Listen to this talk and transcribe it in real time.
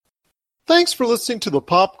Thanks for listening to the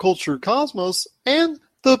Pop Culture Cosmos and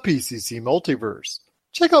the PCC Multiverse.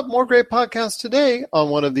 Check out more great podcasts today on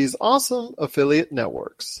one of these awesome affiliate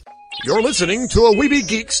networks. You're listening to a Weeby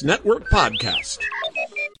Geeks Network podcast.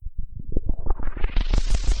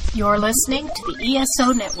 You're listening to the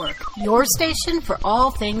ESO Network, your station for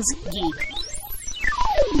all things geek.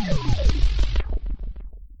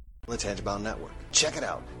 The Tangibound Network. Check it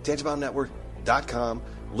out. TangiboundNetwork.com.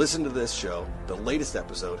 Listen to this show, the latest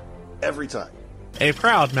episode, every time. A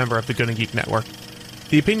proud member of the Gonna Geek Network.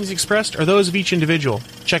 The opinions expressed are those of each individual.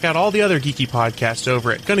 Check out all the other geeky podcasts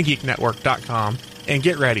over at GonnaGeekNetwork.com and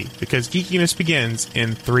get ready, because geekiness begins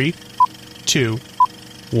in 3, 2,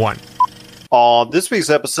 1. On this week's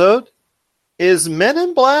episode, is Men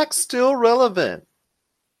in Black still relevant?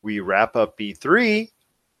 We wrap up B3,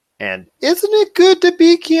 and isn't it good to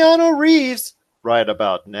be Keanu Reeves right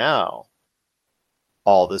about now?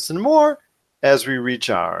 All this and more as we reach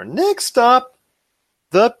our next stop,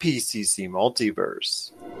 the PCC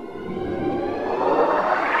Multiverse.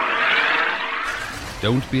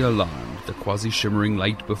 Don't be alarmed. The quasi-shimmering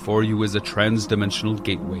light before you is a trans-dimensional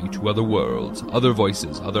gateway to other worlds, other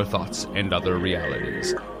voices, other thoughts, and other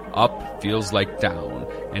realities. Up feels like down,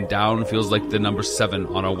 and down feels like the number 7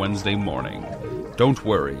 on a Wednesday morning. Don't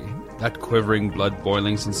worry. That quivering,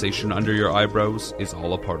 blood-boiling sensation under your eyebrows is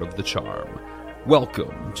all a part of the charm.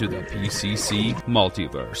 Welcome to the PCC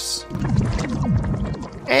Multiverse.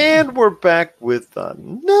 And we're back with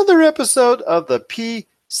another episode of the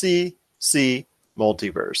PCC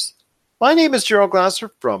Multiverse. My name is Gerald Glasser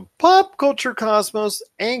from Pop Culture Cosmos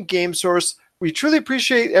and Game Source. We truly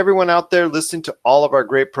appreciate everyone out there listening to all of our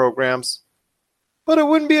great programs. But it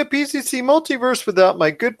wouldn't be a PCC Multiverse without my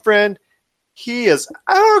good friend. He is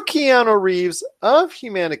our Keanu Reeves of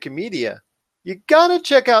Humanica Media. You gotta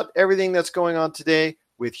check out everything that's going on today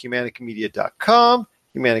with humanicamedia.com,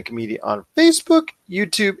 Humanica Media on Facebook,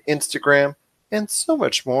 YouTube, Instagram, and so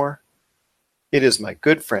much more. It is my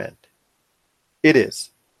good friend. It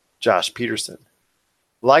is Josh Peterson.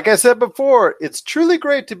 Like I said before, it's truly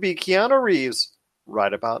great to be Keanu Reeves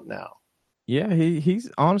right about now. Yeah, he's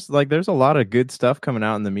honestly, like, there's a lot of good stuff coming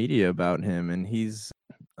out in the media about him, and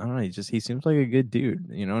I don't know, he seems like a good dude,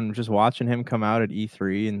 you know, and just watching him come out at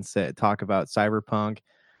E3 and talk about Cyberpunk,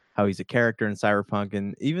 how he's a character in Cyberpunk,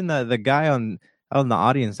 and even the guy out in the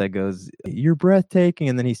audience that goes, "You're breathtaking,"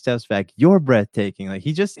 and then he steps back, "You're breathtaking." Like,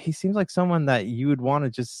 he seems like someone that you would want to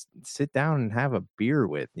just sit down and have a beer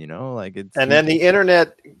with, you know, like it's. And then the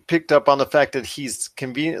internet picked up on the fact that he's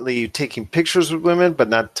conveniently taking pictures with women but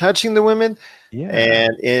not touching the women. Yeah.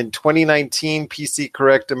 And in 2019 PC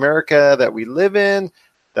Correct America that we live in,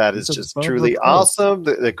 that is just truly awesome.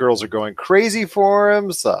 The girls are going crazy for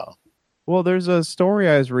him. So. Well, there's a story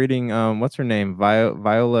I was reading. What's her name?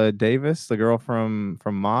 Viola Davis, the girl from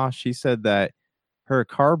Ma. She said that her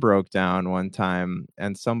car broke down one time,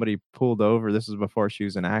 and somebody pulled over. This was before she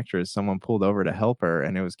was an actress. Someone pulled over to help her,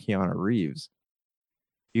 and it was Keanu Reeves.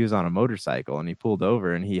 He was on a motorcycle, and he pulled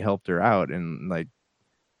over, and he helped her out. And like,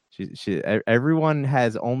 everyone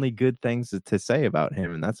has only good things to say about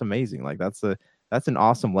him, and that's amazing. Like, that's an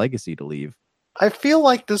awesome legacy to leave. I feel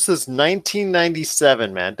like this is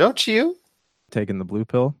 1997, man. Don't you? Taking the blue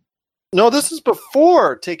pill? No, this is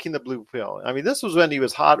before taking the blue pill. I mean, this was when he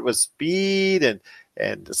was hot with Speed and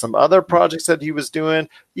some other projects that he was doing,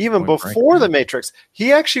 even before The Matrix.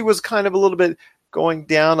 He actually was kind of a little bit going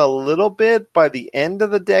down a little bit by the end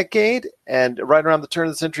of the decade, and right around the turn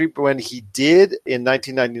of the century, when he did, in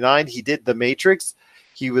 1999, he did The Matrix.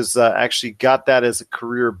 He was actually got that as a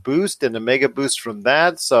career boost and a mega boost from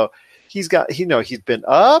that. So he's been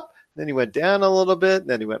up, then he went down a little bit, and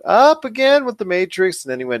then he went up again with The Matrix,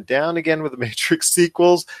 and then he went down again with The Matrix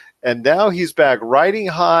sequels, and now he's back riding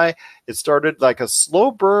high. It started like a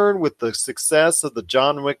slow burn with the success of the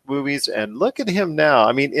John Wick movies, and look at him now.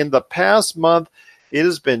 I mean, in the past month, it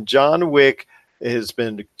has been John Wick. It has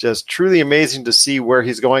been just truly amazing to see where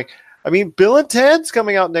he's going. I mean, Bill and Ted's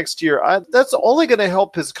coming out next year. That's only going to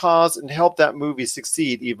help his cause and help that movie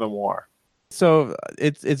succeed even more. So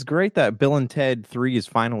it's great that Bill and Ted 3 is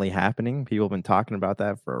finally happening. People have been talking about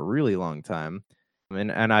that for a really long time.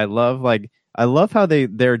 And I love how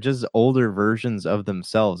they're just older versions of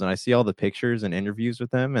themselves. And I see all the pictures and interviews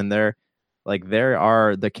with them, and the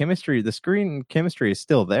screen chemistry is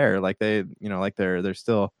still there. Like they're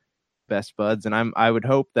still best buds. And I would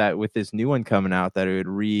hope that with this new one coming out that it would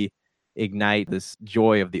reignite this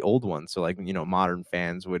joy of the old one. So modern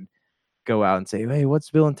fans would go out and say, "Hey,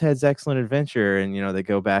 what's Bill and Ted's Excellent Adventure?" And they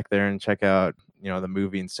go back there and check out the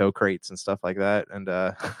movie and Socrates and stuff like that. And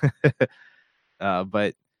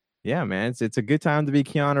but Yeah, man, it's a good time to be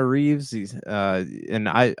Keanu Reeves. And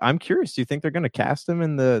I'm curious. Do you think they're going to cast him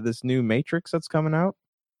in this new Matrix that's coming out?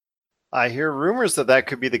 I hear rumors that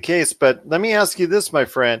could be the case, but let me ask you this, my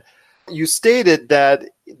friend. You stated that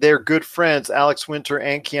they're good friends, Alex Winter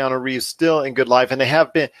and Keanu Reeves, still in good life, and they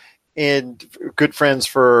have been in good friends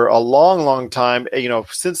for a long, long time. You know,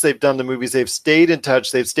 since they've done the movies, they've stayed in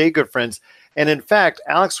touch. They've stayed good friends. And in fact,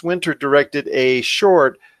 Alex Winter directed a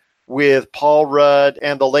short with Paul Rudd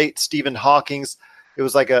and the late Stephen Hawking. It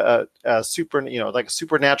was like a super, like a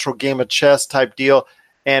supernatural game of chess type deal.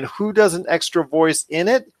 And who does an extra voice in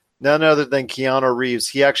it? None other than Keanu Reeves.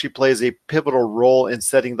 He actually plays a pivotal role in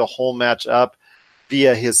setting the whole match up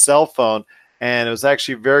via his cell phone. And it was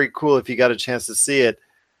actually very cool if you got a chance to see it.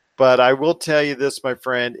 But I will tell you this, my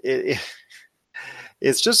friend,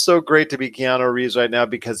 it's just so great to be Keanu Reeves right now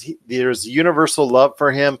because there's universal love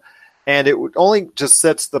for him. And it only just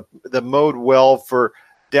sets the mode well for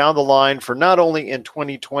down the line for not only in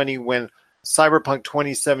 2020 when Cyberpunk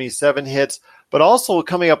 2077 hits, but also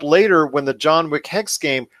coming up later when the John Wick Hex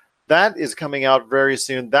game, that is coming out very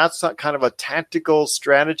soon. That's kind of a tactical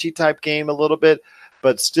strategy type game a little bit,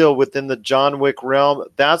 but still within the John Wick realm.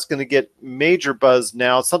 That's going to get major buzz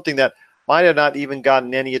now, something that might have not even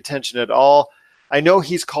gotten any attention at all. I know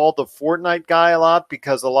he's called the Fortnite guy a lot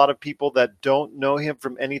because a lot of people that don't know him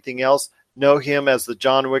from anything else know him as the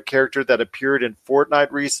John Wick character that appeared in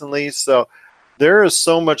Fortnite recently. So there is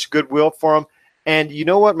so much goodwill for him. And you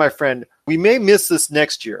know what, my friend? We may miss this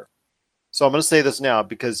next year. So I'm going to say this now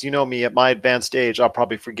because you know me, at my advanced age, I'll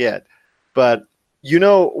probably forget. But you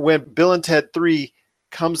know when Bill and Ted 3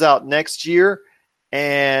 comes out next year,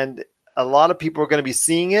 and a lot of people are going to be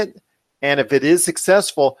seeing it, and if it is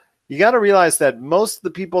successful, you got to realize that most of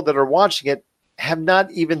the people that are watching it have not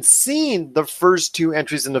even seen the first two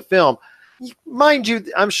entries in the film. Mind you,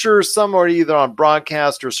 I'm sure some are either on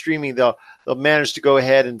broadcast or streaming. They'll manage to go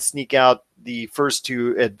ahead and sneak out the first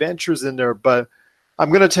two adventures in there, but I'm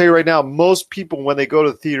going to tell you right now, most people, when they go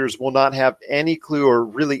to theaters, will not have any clue or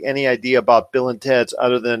really any idea about Bill and Ted's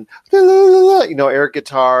other than, air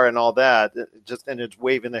guitar and all that, and it's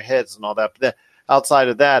waving their heads and all that. But then outside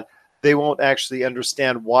of that, they won't actually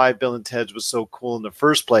understand why Bill and Ted's was so cool in the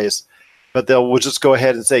first place. But we'll just go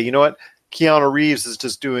ahead and say, you know what? Keanu Reeves is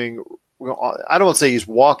just doing, I don't want to say he's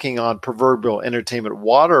walking on proverbial entertainment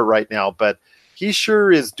water right now, but he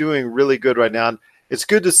sure is doing really good right now. And it's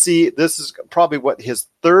good to see. This is probably his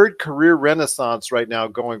third career renaissance right now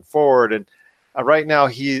going forward. And right now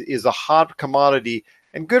he is a hot commodity,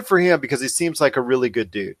 and good for him because he seems like a really good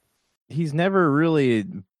dude. He's never really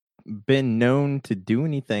been known to do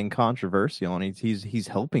anything controversial, and he's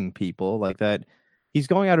helping people like that. He's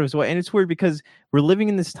going out of his way. And it's weird because we're living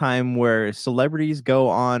in this time where celebrities go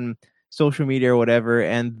on social media or whatever,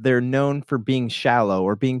 and they're known for being shallow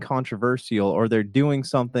or being controversial, or they're doing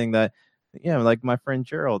something that, like my friend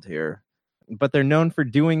Gerald here, but they're known for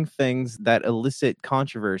doing things that elicit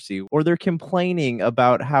controversy, or they're complaining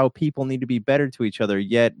about how people need to be better to each other.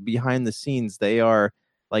 Yet behind the scenes, they are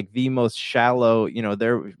like the most shallow,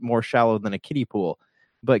 they're more shallow than a kiddie pool.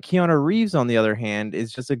 But Keanu Reeves, on the other hand,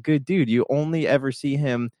 is just a good dude. You only ever see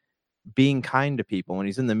him being kind to people when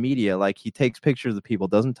he's in the media. Like, he takes pictures of people,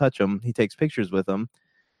 doesn't touch them. He takes pictures with them.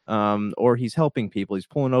 Or he's helping people. He's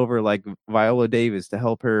pulling over like Viola Davis to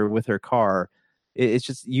help her with her car. It's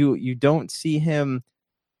just, you don't see him.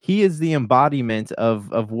 He is the embodiment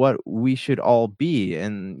of what we should all be.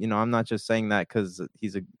 And, I'm not just saying that because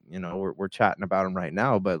he's we're chatting about him right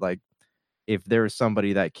now, but like, if there's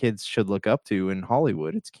somebody that kids should look up to in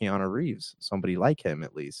Hollywood, it's Keanu Reeves, somebody like him,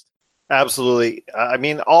 at least. Absolutely. I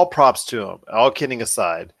mean, all props to him, all kidding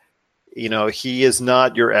aside. He is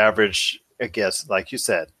not your average, I guess, like you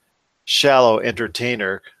said, shallow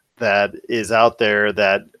entertainer that is out there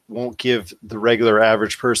that won't give the regular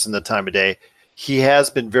average person the time of day. He has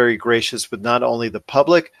been very gracious with not only the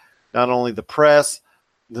public, not only the press,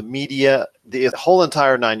 the media, the whole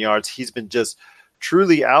entire nine yards. He's been just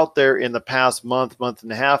truly out there in the past month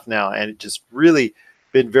and a half now, and it just really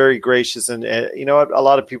been very gracious. And you know what? A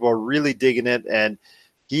lot of people are really digging it, and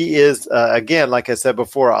he is, again, like I said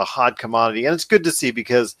before, a hot commodity. And it's good to see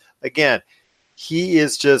because, again, he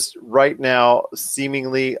is just right now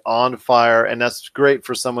seemingly on fire, and that's great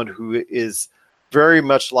for someone who is very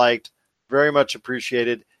much liked, very much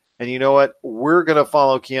appreciated. And you know what? We're going to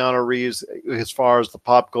follow Keanu Reeves as far as the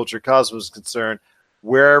pop culture cosmos is concerned,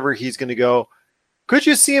 wherever he's going to go. Could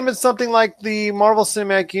you see him in something like the Marvel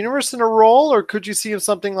Cinematic Universe in a role, or could you see him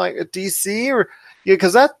something like a DC? Or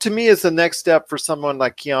because that to me is the next step for someone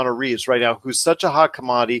like Keanu Reeves right now, who's such a hot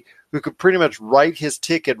commodity, who could pretty much write his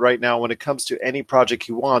ticket right now when it comes to any project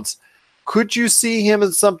he wants. Could you see him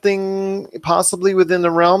as something possibly within the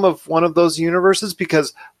realm of one of those universes?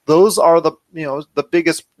 Because those are the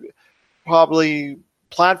biggest probably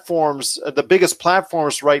platforms, the biggest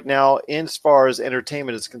platforms right now as far as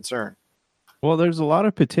entertainment is concerned. Well, there's a lot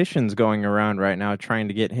of petitions going around right now trying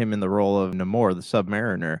to get him in the role of Namor, the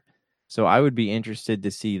Submariner. So I would be interested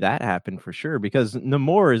to see that happen for sure, because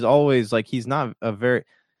Namor is always like, he's not a very,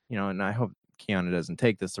 and I hope Keanu doesn't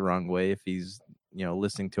take this the wrong way if he's,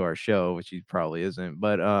 listening to our show, which he probably isn't,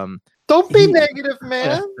 but don't be negative,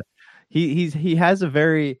 man. He has a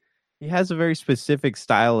very specific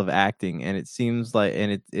style of acting, and it seems like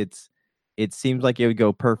it seems like it would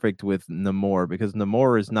go perfect with Namor, because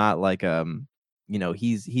Namor is not like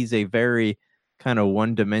he's a very kind of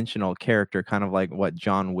one-dimensional character, kind of like what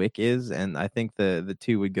John Wick is, and I think the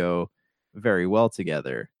two would go very well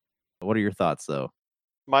together. What are your thoughts, though?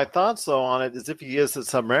 My thoughts, though, on it is if he is a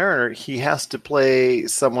Submariner, he has to play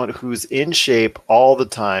someone who's in shape all the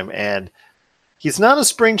time, and he's not a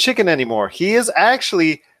spring chicken anymore. He is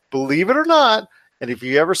actually, believe it or not, and if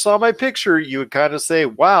you ever saw my picture, you would kind of say,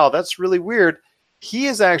 wow, that's really weird. He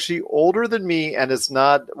is actually older than me, and is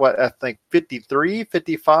not, I think 53,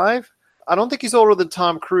 55? I don't think he's older than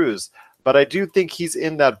Tom Cruise, but I do think he's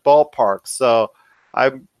in that ballpark. So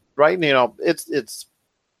I'm right, it's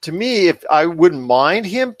to me, if I wouldn't mind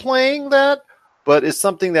him playing that, but it's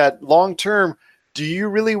something that long term, do you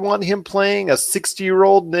really want him playing a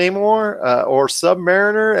 60-year-old Namor or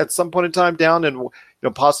Submariner at some point in time down in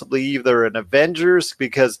possibly either an Avengers?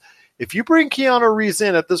 Because if you bring Keanu Reeves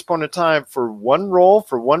in at this point in time for one role,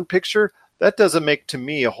 for one picture, that doesn't make to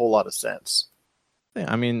me a whole lot of sense.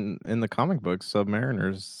 Yeah, I mean, in the comic books,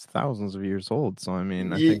 Submariner's thousands of years old. So I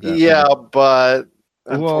mean, I think but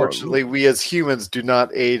unfortunately, we as humans do not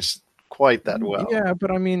age quite that well. Yeah, but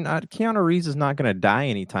I mean, Keanu Reeves is not going to die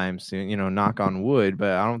anytime soon. Knock on wood.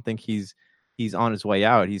 But I don't think he's on his way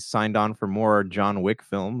out. He's signed on for more John Wick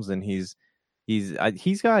films, and he's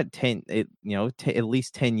got at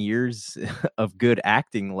least 10 years of good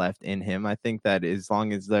acting left in him. I think that as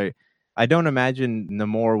long as I don't imagine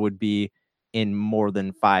Namor would be in more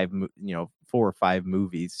than 4 or 5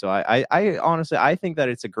 movies. So I honestly, I think that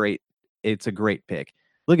it's a great pick.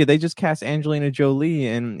 Look they just cast Angelina Jolie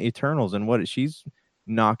in Eternals, and she's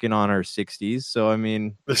knocking on her 60s. So I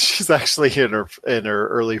mean, she's actually in her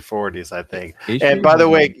early 40s, I think. And by the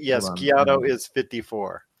way, yes, Keanu is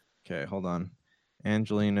 54. Okay, hold on.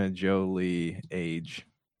 Angelina Jolie age.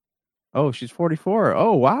 Oh, she's 44.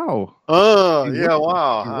 Oh, wow. Oh, yeah,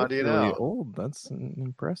 wow. How do you know? Really old. That's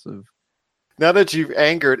impressive. Now that you've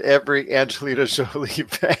angered every Angelina Jolie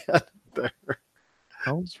fan there.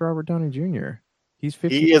 How old's Robert Downey Jr.? He's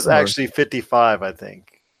 50. He is actually 55, I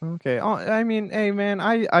think. Okay. I mean, hey, man,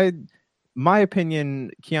 my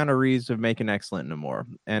opinion, Keanu Reeves would make an excellent Namor,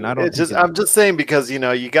 and I don't. I'm just saying because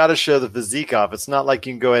you got to show the physique off. It's not like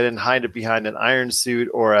you can go ahead and hide it behind an iron suit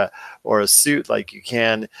or a suit like you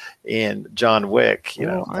can in John Wick. I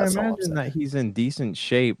imagine that he's in decent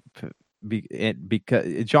shape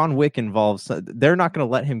because John Wick involves. They're not going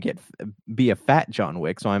to let him be a fat John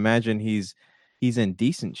Wick, so I imagine he's in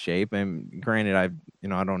decent shape. And granted, I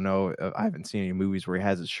don't know. I haven't seen any movies where he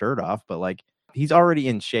has his shirt off, but like. He's already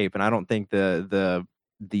in shape, and I don't think the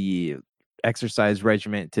exercise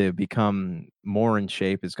regimen to become more in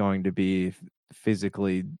shape is going to be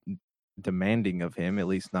physically demanding of him, at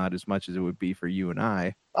least not as much as it would be for you and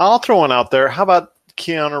I. I'll throw one out there. How about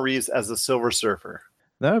Keanu Reeves as a Silver Surfer?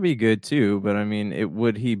 That would be good too, but I mean,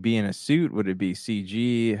 would he be in a suit? Would it be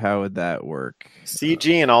CG? How would that work? CG,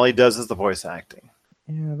 and all he does is the voice acting.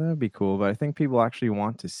 Yeah, that would be cool, but I think people actually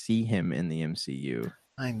want to see him in the MCU.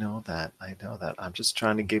 I know that. I'm just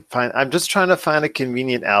trying to find a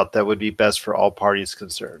convenient out that would be best for all parties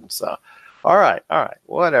concerned. So, all right,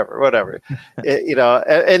 whatever. In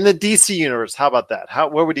the DC universe, how about that?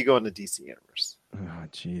 Where would you go in the DC universe? Oh,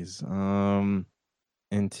 jeez.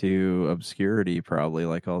 Into obscurity, probably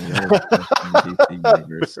like all the other stuff in the DC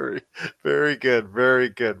universe. Very good.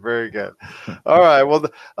 All right. Well,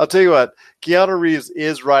 I'll tell you what. Keanu Reeves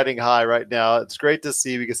is riding high right now. It's great to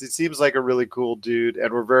see because he seems like a really cool dude,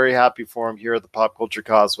 and we're very happy for him here at the Pop Culture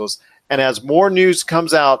Cosmos. And as more news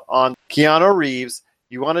comes out on Keanu Reeves,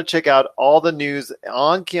 you want to check out all the news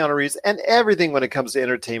on Keanu Reeves and everything when it comes to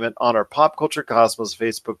entertainment on our Pop Culture Cosmos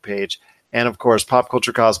Facebook page, and of course, Pop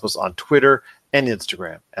Culture Cosmos on Twitter and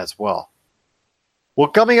Instagram as well. Well,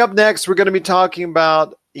 coming up next, we're going to be talking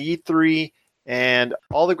about E3 and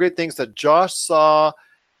all the great things that Josh saw.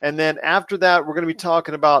 And then after that, we're going to be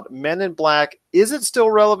talking about Men in Black. Is it still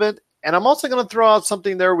relevant? And I'm also going to throw out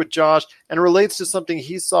something there with Josh, and it relates to something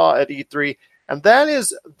he saw at E3, and that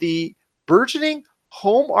is the burgeoning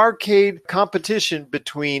home arcade competition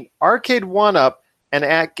between Arcade 1-Up and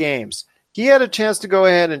At Games. He had a chance to go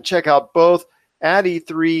ahead and check out both at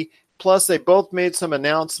E3. Plus, they both made some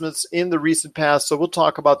announcements in the recent past, so we'll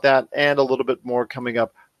talk about that and a little bit more coming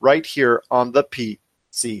up right here on the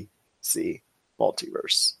PCC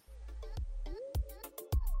Multiverse.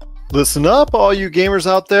 Listen up, all you gamers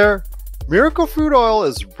out there. Miracle Fruit Oil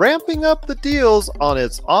is ramping up the deals on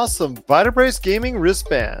its awesome Vitabrace gaming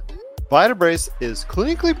wristband. Vitabrace is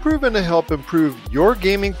clinically proven to help improve your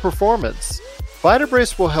gaming performance.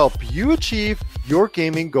 Vitabrace will help you achieve your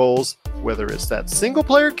gaming goals, whether it's that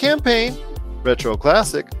single-player campaign, retro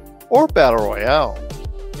classic, or battle royale.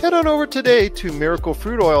 Head on over today to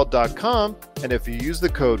miraclefruitoil.com, and if you use the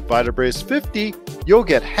code Vitabrace50, you'll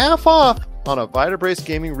get half off on a Vitabrace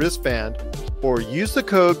gaming wristband, or use the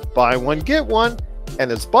code Buy One Get One,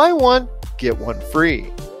 and it's buy one, get one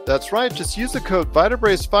free. That's right, just use the code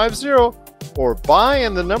Vitabrace50 or buy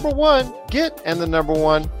and the number one, get and the number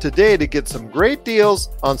one today to get some great deals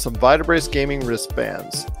on some Vitabrace gaming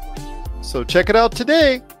wristbands. So check it out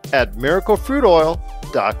today at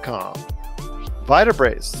miraclefruitoil.com.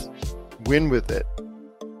 Vitabrace, win with it.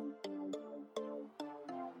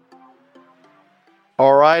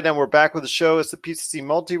 All right, and we're back with the show. It's the PCC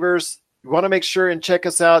Multiverse. You want to make sure and check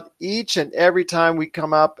us out each and every time we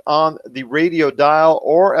come up on the radio dial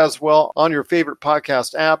or as well on your favorite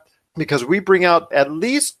podcast app, because we bring out at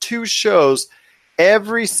least 2 shows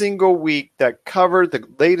every single week that cover the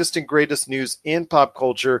latest and greatest news in pop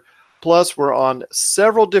culture. Plus, we're on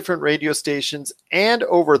several different radio stations and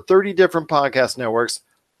over 30 different podcast networks.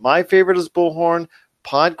 My favorite is Bullhorn.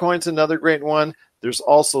 Podcoin's another great one. There's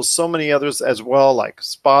also so many others as well, like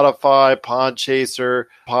Spotify, Podchaser,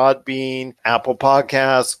 Podbean, Apple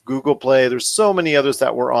Podcasts, Google Play. There's so many others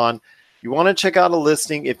that we're on. You want to check out a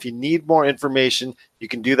listing. If you need more information, you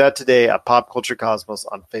can do that today at Pop Culture Cosmos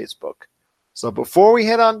on Facebook. So before we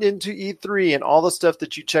head on into E3 and all the stuff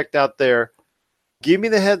that you checked out there, give me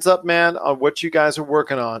the heads up, man, on what you guys are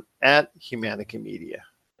working on at Humanica Media.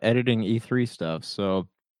 Editing E3 stuff. So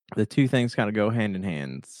the two things kind of go hand in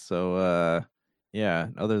hand. So, yeah,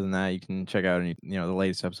 other than that, you can check out the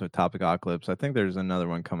latest episode of Topic Eclipse. I think there's another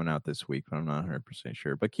one coming out this week, but I'm not 100%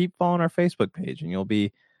 sure. But keep following our Facebook page, and you'll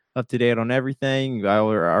be up to date on everything. I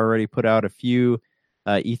already put out a few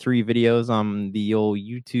E3 videos on the old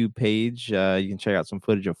YouTube page. You can check out some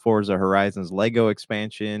footage of Forza Horizon's Lego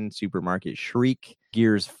expansion, Supermarket Shriek,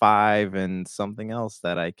 Gears 5, and something else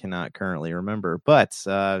that I cannot currently remember. But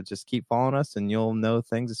just keep following us, and you'll know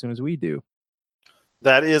things as soon as we do.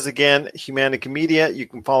 That is, again, Humanica Media. You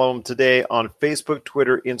can follow them today on Facebook,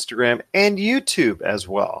 Twitter, Instagram, and YouTube as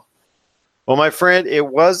well. Well, my friend, it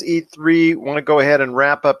was E3. Want to go ahead and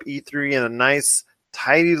wrap up E3 in a nice,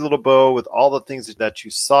 tidy little bow with all the things that you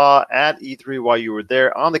saw at E3 while you were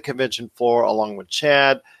there on the convention floor along with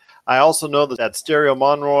Chad. I also know that Stereo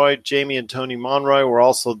Monroy, Jamie and Tony Monroy were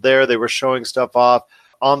also there. They were showing stuff off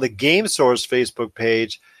on the Game Source Facebook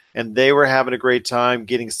page. And they were having a great time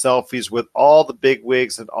getting selfies with all the big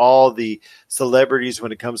wigs and all the celebrities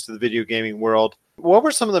when it comes to the video gaming world. What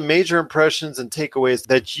were some of the major impressions and takeaways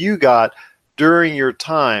that you got during your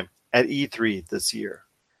time at E3 this year?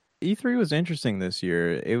 E3 was interesting this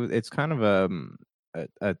year. It's kind of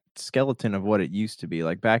a skeleton of what it used to be.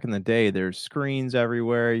 Like back in the day, there's screens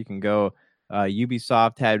everywhere. You can go.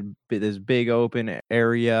 Ubisoft had this big open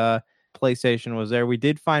area. PlayStation was there. We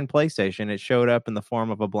did find PlayStation. It showed up in the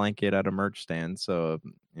form of a blanket at a merch stand. So,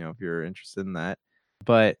 if you're interested in that.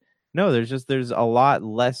 But no, there's a lot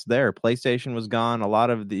less there. PlayStation was gone. A lot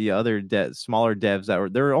of the other smaller devs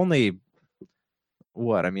there were only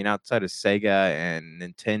outside of Sega and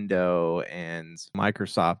Nintendo and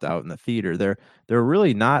Microsoft out in the theater, there are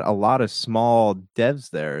really not a lot of small devs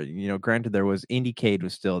there. Granted, there was IndieCade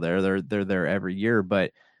was still there. They're there every year,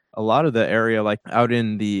 but a lot of the area, like out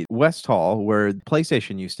in the West Hall where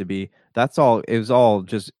PlayStation used to be, it was all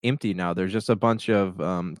just empty now. There's just a bunch of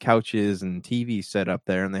couches and TVs set up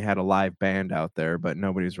there, and they had a live band out there, but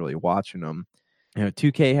nobody's really watching them.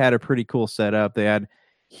 2K had a pretty cool setup. They had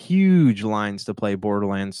huge lines to play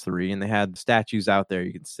Borderlands 3, and they had statues out there.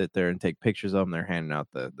 You could sit there and take pictures of them. They're handing out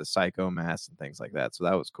the Psycho masks and things like that, so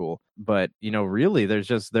that was cool. But, really,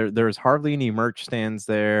 there's hardly any merch stands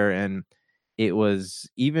there, and it was,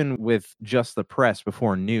 even with just the press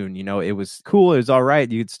before noon, it was cool. It was all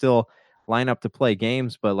right. You could still line up to play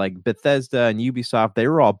games, but like Bethesda and Ubisoft, they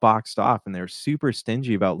were all boxed off, and they're super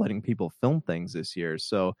stingy about letting people film things this year.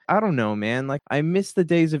 So I don't know, man. Like, I miss the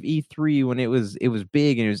days of E3 when it was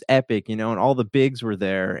big and it was epic, and all the bigs were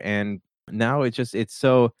there. And now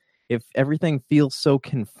if everything feels so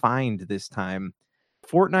confined this time.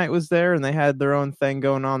 Fortnite was there, and they had their own thing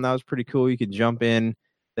going on. That was pretty cool. You could jump in.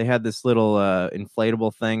 They had this little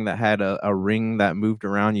inflatable thing that had a ring that moved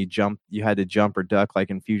around. You had to jump or duck like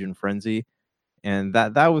in Fusion Frenzy, and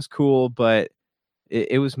that was cool. But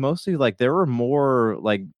it was mostly like there were more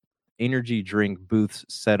like energy drink booths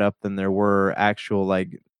set up than there were actual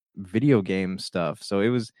like video game stuff. So it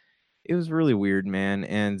was really weird, man.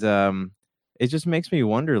 And it just makes me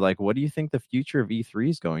wonder, like, what do you think the future of E3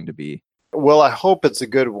 is going to be? Well, I hope it's a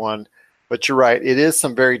good one, but you're right. It is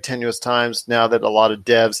some very tenuous times now that a lot of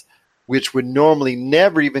devs, which would normally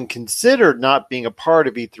never even consider not being a part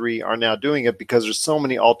of E3, are now doing it because there's so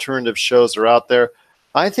many alternative shows that are out there.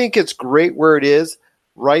 I think it's great where it is.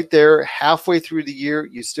 Right there, halfway through the year,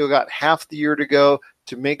 you still got half the year to go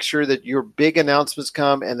to make sure that your big announcements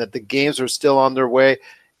come and that the games are still on their way.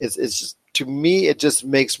 It's just, to me, it just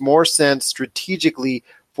makes more sense strategically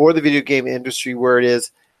for the video game industry where it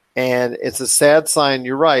is. And it's a sad sign,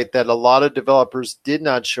 you're right, that a lot of developers did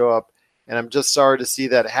not show up. And I'm just sorry to see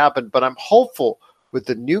that happen. But I'm hopeful with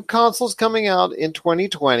the new consoles coming out in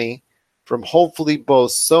 2020 from hopefully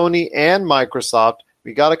both Sony and Microsoft.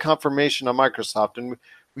 We got a confirmation on Microsoft, and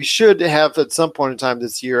we should have at some point in time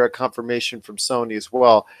this year a confirmation from Sony as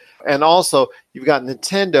well. And also, you've got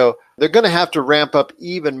Nintendo. They're going to have to ramp up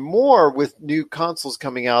even more with new consoles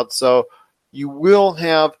coming out. So you will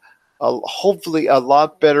have hopefully a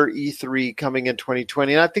lot better E3 coming in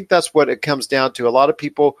 2020. And I think that's what it comes down to. A lot of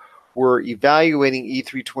people were evaluating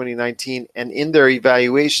E3 2019, and in their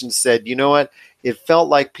evaluation said, you know what? It felt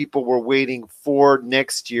like people were waiting for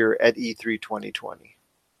next year at E3 2020.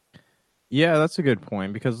 Yeah, that's a good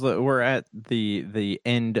point, because we're at the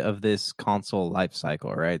end of this console life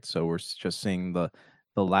cycle, right? So we're just seeing the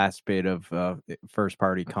last bit of first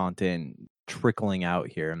party content trickling out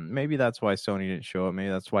here. Maybe that's why Sony didn't show up. Maybe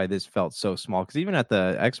that's why this felt so small. Because even at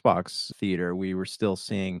the Xbox theater, we were still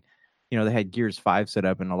seeing, they had Gears 5 set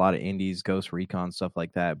up and a lot of indies, Ghost Recon, stuff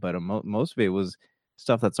like that. But most of it was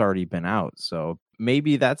stuff that's already been out. So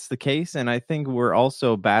maybe that's the case. And I think we're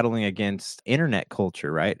also battling against internet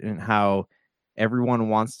culture, right? And how everyone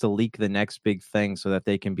wants to leak the next big thing so that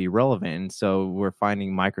they can be relevant. And so we're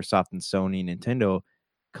finding Microsoft and Sony and Nintendo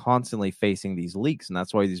constantly facing these leaks. And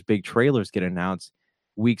that's why these big trailers get announced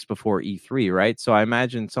weeks before E3, right? So I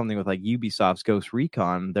imagine something with like Ubisoft's Ghost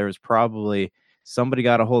Recon, there was probably somebody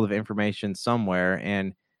got a hold of information somewhere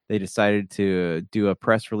and they decided to do a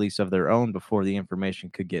press release of their own before the information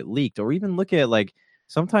could get leaked. Or even look at, like,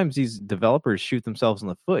 sometimes these developers shoot themselves in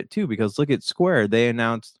the foot too, because look at Square. They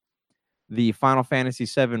announced the Final Fantasy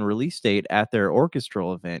VII release date at their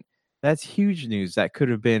orchestral event. That's huge news. That could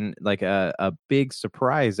have been like a big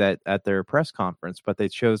surprise at their press conference, but they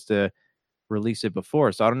chose to release it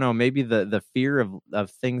before. So I don't know, maybe the fear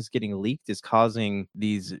of things getting leaked is causing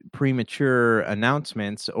these premature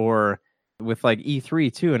announcements, or with like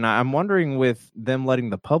E3 too. And I'm wondering with them letting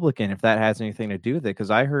the public in, if that has anything to do with it. Because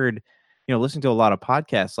I heard, listening to a lot of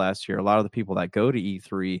podcasts last year, a lot of the people that go to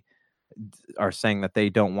E3 are saying that they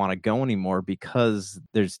don't want to go anymore because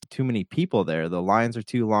there's too many people there. The lines are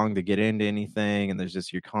too long to get into anything, and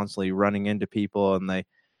you're constantly running into people, and they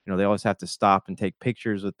always have to stop and take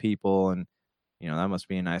pictures with people, and that must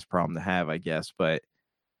be a nice problem to have, I guess. But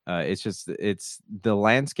it's the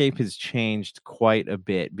landscape has changed quite a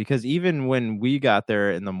bit, because even when we got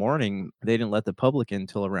there in the morning, they didn't let the public in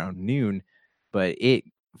until around noon, but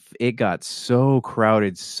it got so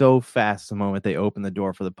crowded so fast the moment they opened the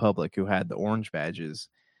door for the public who had the orange badges.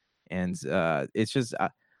 And it's just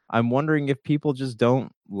I'm wondering if people just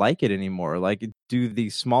don't like it anymore. Like, do the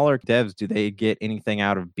smaller devs, do they get anything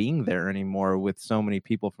out of being there anymore with so many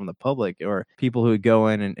people from the public, or people who go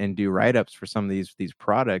in and do write-ups for some of these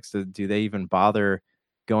products? Do they even bother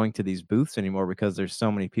going to these booths anymore because there's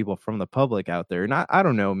so many people from the public out there? And I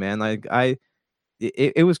don't know, man. Like,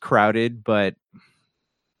 it was crowded, but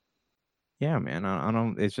yeah, man, I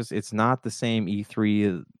don't. It's not the same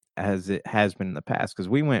E3 as it has been in the past, because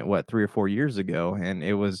we went 3 or 4 years ago, and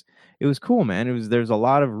it was cool, man. There's a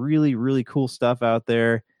lot of really, really cool stuff out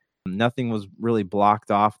there. Nothing was really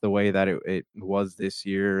blocked off the way that it was this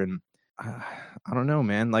year. And I don't know,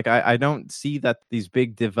 man. Like, I don't see that these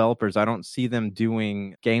big developers, I don't see them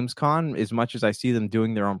doing Gamescom as much as I see them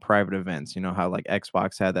doing their own private events. You know how like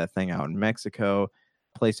Xbox had that thing out in Mexico.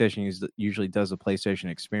 PlayStation usually does a PlayStation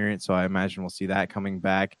experience, so I imagine we'll see that coming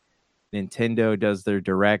back. Nintendo does their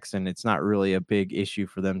directs, and it's not really a big issue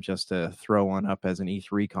for them just to throw one up as an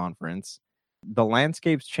E3 conference. The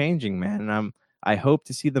landscape's changing, man, and I hope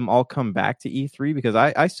to see them all come back to E3, because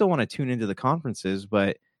I still want to tune into the conferences,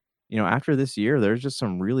 but after this year, there's just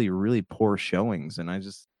some really, really poor showings, and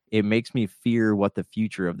it makes me fear what the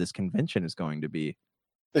future of this convention is going to be.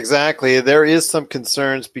 Exactly. There is some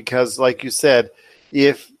concerns because, like you said,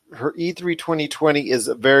 if her E3 2020 is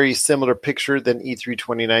a very similar picture than E3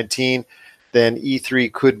 2019, then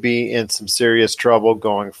E3 could be in some serious trouble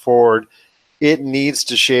going forward. It needs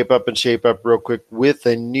to shape up real quick with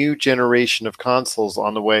a new generation of consoles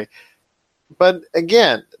on the way. But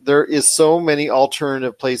again, there is so many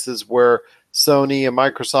alternative places where Sony and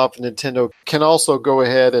Microsoft and Nintendo can also go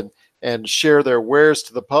ahead and share their wares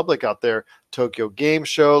to the public out there. Tokyo Game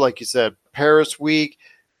Show, like you said, Paris Week,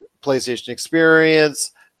 PlayStation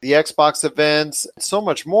Experience, the Xbox events, so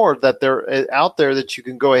much more that they're out there that you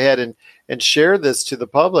can go ahead and share this to the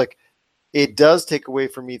public. It does take away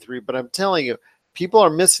from E3, but I'm telling you, people are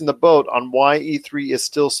missing the boat on why E3 is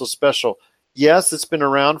still so special. Yes, it's been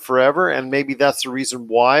around forever, and maybe that's the reason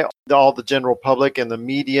why all the general public and the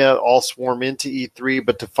media all swarm into E3,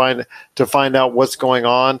 but to find out what's going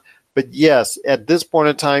on. But yes, at this point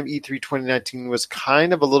in time, E3 2019 was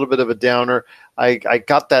kind of a little bit of a downer. I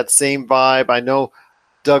got that same vibe. I know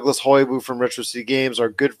Douglas Hoibu from Retro City Games, our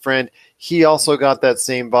good friend, he also got that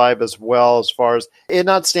same vibe as well, as far as it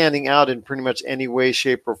not standing out in pretty much any way,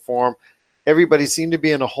 shape, or form. Everybody seemed to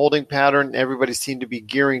be in a holding pattern. Everybody seemed to be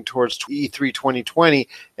gearing towards E3 2020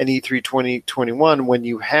 and E3 2021 when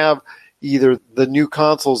you have either the new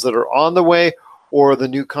consoles that are on the way or the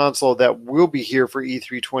new console that will be here for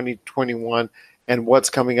E3 2021 and what's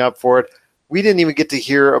coming up for it. We didn't even get to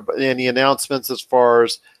hear any announcements as far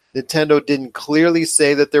as Nintendo didn't clearly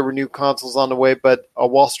say that there were new consoles on the way, but a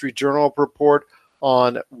Wall Street Journal report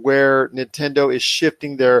on where Nintendo is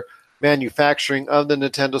shifting their manufacturing of the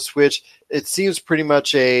Nintendo Switch, it seems pretty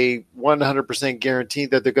much a 100% guarantee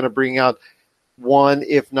that they're going to bring out one,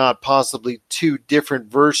 if not possibly two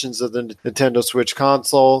different versions of the Nintendo Switch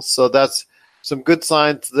console. So that's some good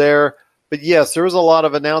signs there. But yes, there was a lot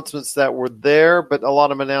of announcements that were there, but a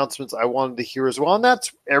lot of announcements I wanted to hear as well. And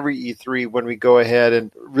that's every E3 when we go ahead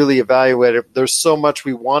and really evaluate it. There's so much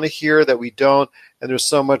we want to hear that we don't, and there's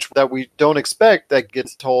so much that we don't expect that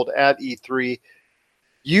gets told at E3.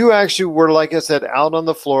 You actually were, like I said, out on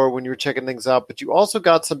the floor when you were checking things out, but you also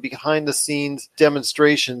got some behind-the-scenes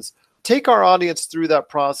demonstrations. Take our audience through that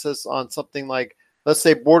process on something like, let's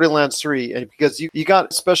say, Borderlands 3, and because you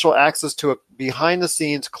got special access to a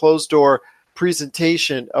behind-the-scenes, closed-door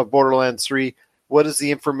presentation of Borderlands 3. What is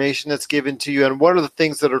the information that's given to you, and what are the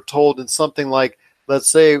things that are told in something like, let's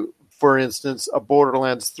say, for instance, a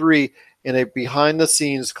Borderlands 3 in a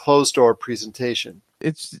behind-the-scenes, closed-door presentation?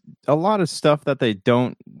 It's a lot of stuff that they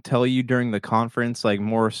don't tell you during the conference, like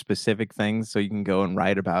more specific things, so you can go and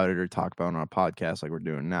write about it or talk about it on a podcast like we're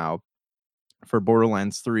doing now. For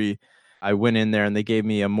Borderlands 3, I went in there and they gave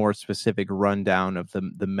me a more specific rundown of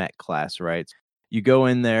the Met class, right? You go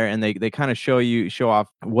in there and they kind of show off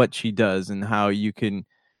what she does and how you can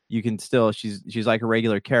still, she's like a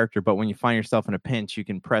regular character, but when you find yourself in a pinch, you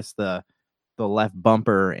can press the left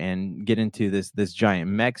bumper and get into this giant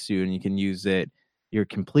mech suit, and you can use it. You're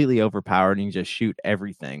completely overpowered and you just shoot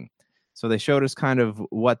everything. So they showed us kind of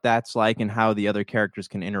what that's like and how the other characters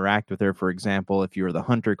can interact with her. For example, if you're the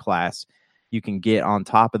hunter class, you can get on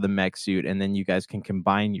top of the mech suit and then you guys can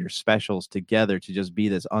combine your specials together to just be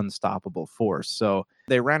this unstoppable force. So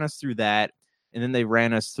they ran us through that, and then they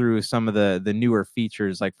ran us through some of the newer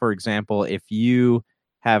features. Like, for example, if you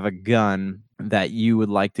have a gun that you would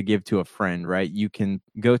like to give to a friend, right? You can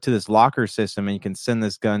go to this locker system and you can send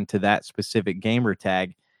this gun to that specific gamer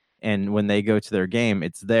tag. And when they go to their game,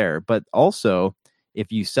 it's there. But also, if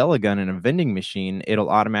you sell a gun in a vending machine, it'll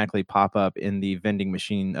automatically pop up in the vending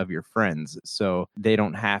machine of your friends. So they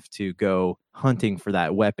don't have to go hunting for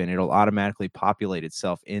that weapon. It'll automatically populate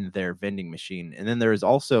itself in their vending machine. And then there is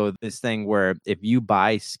also this thing where if you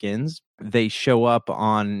buy skins, they show up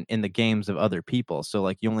in the games of other people. So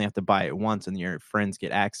like you only have to buy it once and your friends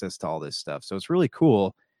get access to all this stuff. So it's really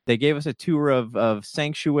cool. They gave us a tour of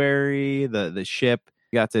Sanctuary, the ship.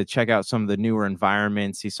 You got to check out some of the newer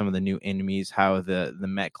environments, see some of the new enemies, how the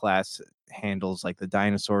Met class handles like the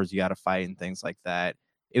dinosaurs you got to fight and things like that.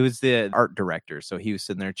 It was the art director, so he was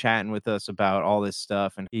sitting there chatting with us about all this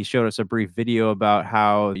stuff, and he showed us a brief video about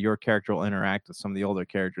how your character will interact with some of the older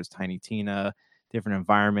characters, Tiny Tina, different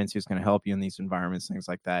environments. He was going to help you in these environments, things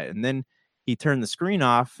like that. And then he turned the screen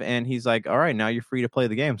off and he's like, all right, now you're free to play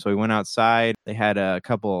the game. So we went outside. They had a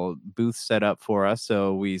couple booths set up for us.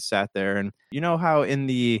 So we sat there, and you know how in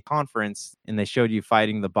the conference and they showed you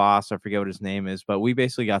fighting the boss, I forget what his name is, but we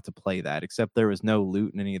basically got to play that, except there was no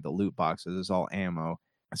loot in any of the loot boxes. It was all ammo.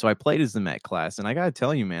 So I played as the Met class, and I got to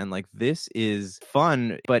tell you, man, like this is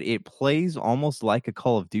fun, but it plays almost like a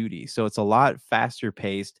Call of Duty. So it's a lot faster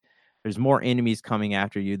paced. There's more enemies coming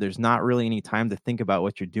after you. There's not really any time to think about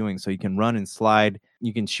what you're doing. So you can run and slide.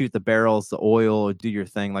 You can shoot the barrels, the oil, do your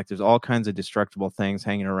thing. Like there's all kinds of destructible things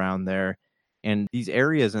hanging around there. And these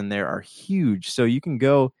areas in there are huge. So you can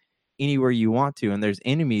go anywhere you want to. And there's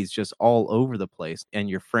enemies just all over the place. And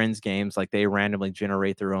your friends' games, like they randomly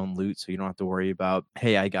generate their own loot. So you don't have to worry about,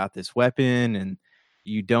 hey, I got this weapon and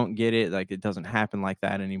you don't get it. Like it doesn't happen like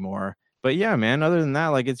that anymore. But yeah, man, other than that,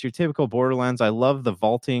 like it's your typical Borderlands. I love the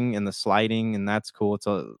vaulting and the sliding, and that's cool. It's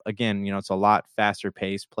it's a lot faster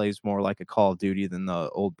paced, plays more like a Call of Duty than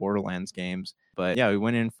the old Borderlands games. But yeah, we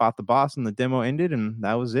went in and fought the boss and the demo ended and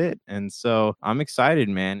that was it. And so I'm excited,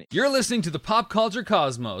 man. You're listening to the Pop Culture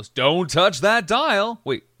Cosmos. Don't touch that dial.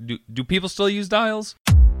 Wait, do people still use dials?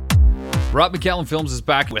 Rob McCallum Films is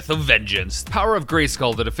back with a vengeance. Power of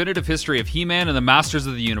Grayskull, the definitive history of He-Man and the Masters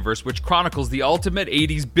of the Universe, which chronicles the ultimate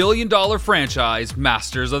 80s billion-dollar franchise,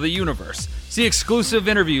 Masters of the Universe. See exclusive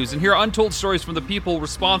interviews and hear untold stories from the people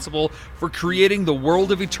responsible for creating the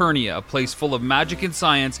world of Eternia, a place full of magic and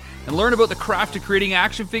science, and learn about the craft of creating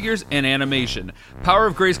action figures and animation. Power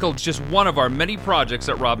of Grayskull is just one of our many projects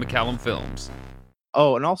at Rob McCallum Films.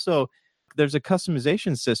 Oh, and also, there's a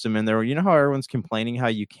customization system in there. You know how everyone's complaining how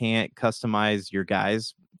you can't customize your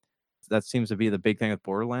guys? That seems to be the big thing with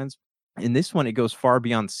Borderlands. In this one, it goes far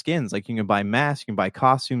beyond skins. Like you can buy masks, you can buy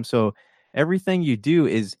costumes. So everything you do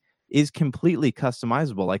is completely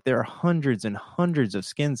customizable. Like there are hundreds and hundreds of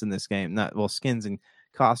skins in this game. Skins and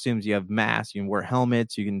costumes. You have masks, you can wear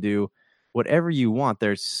helmets, you can do whatever you want.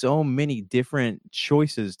 There's so many different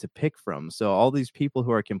choices to pick from. So all these people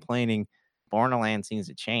who are complaining, Borderlands seems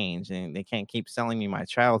to change and they can't keep selling me my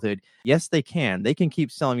childhood. Yes, they can. They can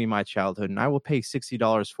keep selling me my childhood and I will pay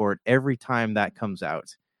 $60 for it every time that comes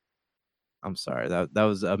out. I'm sorry. That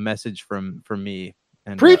was a message from me.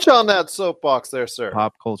 And preach on that soapbox there, sir.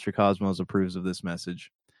 Pop Culture Cosmos approves of this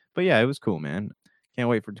message. But yeah, it was cool, man. Can't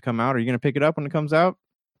wait for it to come out. Are you going to pick it up when it comes out?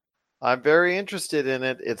 I'm very interested in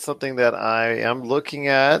it. It's something that I am looking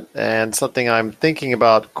at and something I'm thinking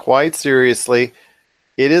about quite seriously.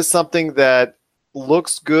 It is something that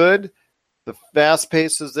looks good. The fast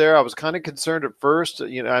pace is there. I was kind of concerned at first.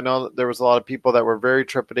 I know that there was a lot of people that were very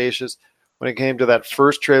trepidatious when it came to that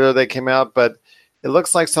first trailer that came out, but it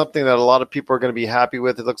looks like something that a lot of people are going to be happy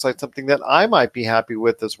with. It looks like something that I might be happy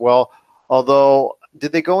with as well. Although,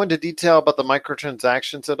 did they go into detail about the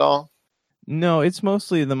microtransactions at all? No, it's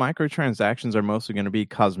mostly the microtransactions are mostly going to be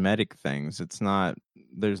cosmetic things.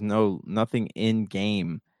 There's nothing in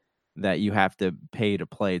game that you have to pay to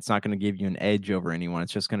play. It's not going to give you an edge over anyone.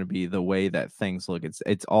 It's just going to be the way that things look.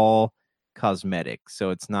 It's all cosmetic.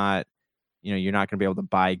 So it's not, you're not going to be able to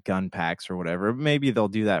buy gun packs or whatever. Maybe they'll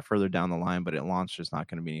do that further down the line, but at launch there's not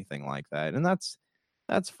going to be anything like that. And that's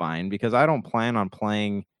fine because I don't plan on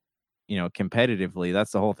playing, competitively.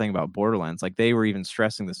 That's the whole thing about Borderlands. Like they were even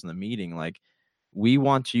stressing this in the meeting. Like we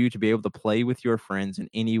want you to be able to play with your friends in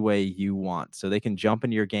any way you want. So they can jump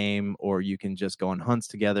into your game or you can just go on hunts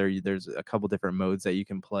together. There's a couple different modes that you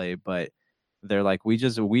can play, but they're like, we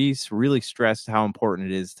really stressed how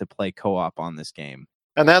important it is to play co-op on this game.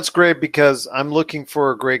 And that's great because I'm looking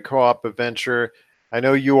for a great co-op adventure. I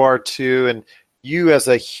know you are too. And you as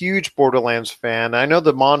a huge Borderlands fan, I know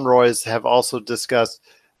the Monroys have also discussed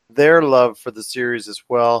their love for the series as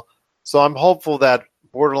well. So I'm hopeful that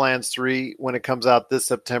Borderlands 3, when it comes out this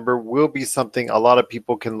September, will be something a lot of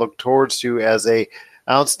people can look towards to as a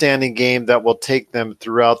outstanding game that will take them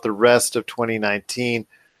throughout the rest of 2019.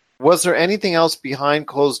 Was there anything else behind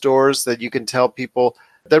closed doors that you can tell people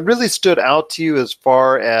that really stood out to you as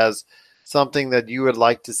far as something that you would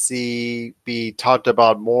like to see be talked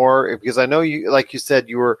about more? Because I know you, like you said,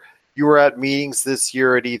 you were at meetings this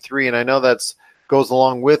year at E3, and I know that's goes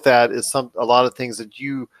along with that is a lot of things that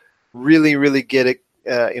you really, really get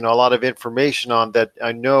a lot of information on that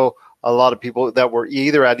I know a lot of people that were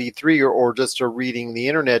either at E3 or just are reading the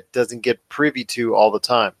internet doesn't get privy to all the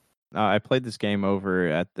time. I played this game over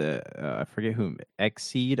at the, I forget who,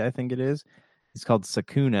 Xseed, I think it is. It's called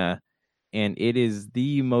Sakuna, and it is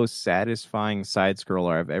the most satisfying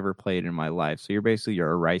side-scroller I've ever played in my life. So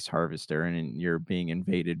you're a rice harvester, and you're being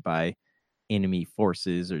invaded by enemy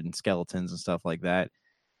forces and skeletons and stuff like that.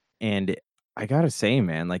 And I gotta say,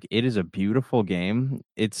 man, like it is a beautiful game.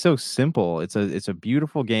 It's so simple. It's a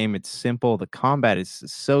beautiful game. It's simple. The combat is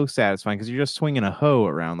so satisfying because you're just swinging a hoe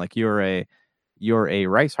around. Like you're a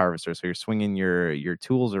rice harvester, so you're swinging your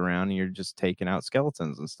tools around and you're just taking out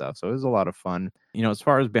skeletons and stuff. So it was a lot of fun. As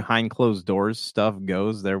far as behind closed doors stuff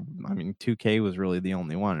goes, 2K was really the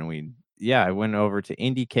only one, and I went over to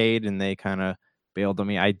Indiecade and they kind of bailed on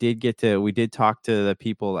me. We did talk to the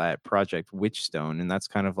people at Project Witchstone, and that's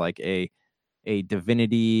kind of like a a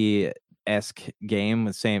Divinity-esque game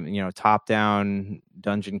with same, top-down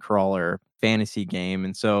dungeon crawler fantasy game.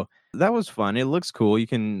 And so that was fun. It looks cool.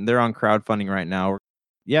 They're on crowdfunding right now.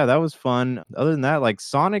 Yeah, that was fun. Other than that, like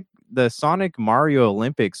the Sonic Mario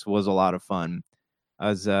Olympics was a lot of fun.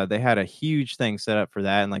 As they had a huge thing set up for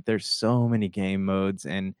that, and like there's so many game modes,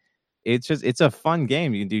 and it's a fun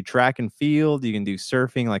game. You can do track and field, you can do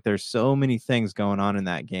surfing, like there's so many things going on in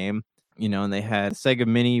that game. And they had Sega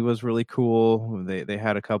Mini was really cool. They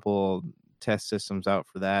had a couple test systems out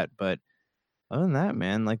for that, but other than that,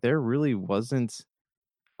 man, like there really wasn't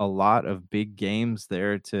a lot of big games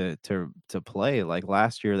there to play. Like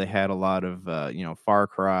last year they had a lot of Far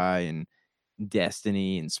Cry and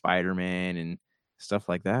Destiny and Spider-Man and stuff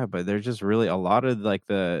like that, but there's just really a lot of like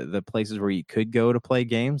the places where you could go to play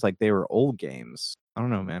games, like they were old games. I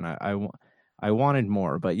don't know, man. I wanted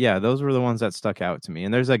more, but yeah, those were the ones that stuck out to me.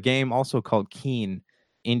 And there's a game also called Keen,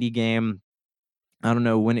 indie game. I don't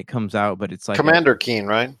know when it comes out, but it's like Commander Keen,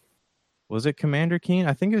 right? Was it Commander Keen?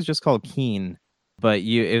 I think it was just called Keen. But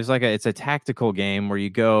it's a tactical game where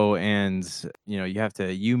you go and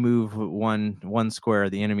you move one square,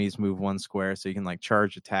 the enemies move one square, so you can like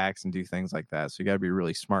charge attacks and do things like that. So you got to be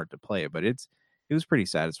really smart to play it. But it was pretty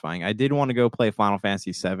satisfying. I did want to go play Final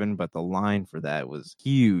Fantasy VII, but the line for that was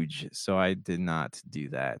huge, so I did not do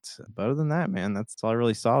that. But other than that, man, that's all I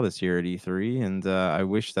really saw this year at E3, and I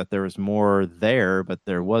wish that there was more there, but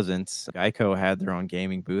there wasn't. Geico had their own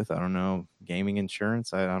gaming booth. I don't know, gaming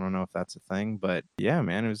insurance. I don't know if that's a thing, but yeah,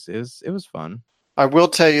 man, it was fun. I will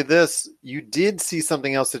tell you this: you did see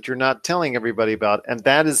something else that you're not telling everybody about, and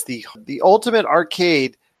that is the Ultimate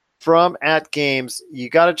Arcade from At Games. You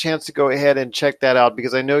got a chance to go ahead and check that out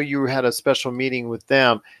because I know you had a special meeting with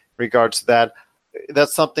them in regards to that.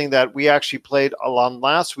 That's something that we actually played on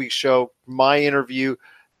last week's show, my interview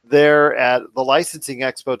there at the Licensing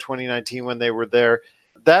Expo 2019 when they were there.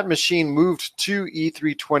 That machine moved to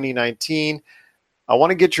E3 2019. I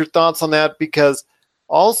want to get your thoughts on that because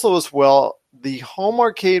also as well, the home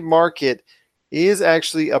arcade market is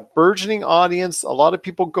actually a burgeoning audience. A lot of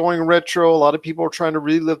people going retro. A lot of people are trying to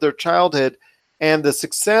relive their childhood. And the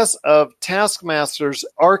success of Taskmaster's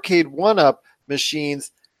Arcade 1-Up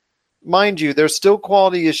machines, mind you, there's still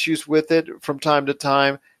quality issues with it from time to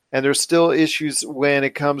time. And there's still issues when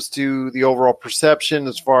it comes to the overall perception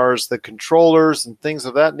as far as the controllers and things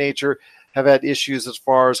of that nature have had issues as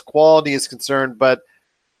far as quality is concerned. But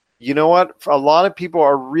you know what? A lot of people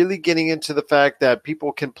are really getting into the fact that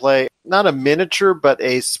people can play not a miniature, but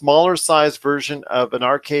a smaller size version of an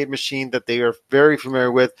arcade machine that they are very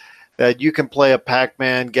familiar with, that you can play a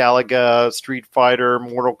Pac-Man, Galaga, Street Fighter,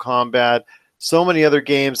 Mortal Kombat, so many other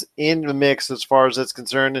games in the mix as far as that's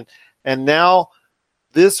concerned. And now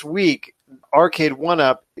this week, Arcade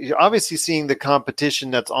 1-Up, you're obviously seeing the competition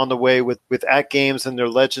that's on the way with At Games and their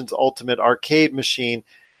Legends Ultimate Arcade machine.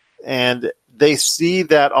 And they see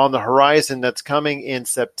that on the horizon that's coming in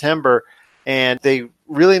September. And they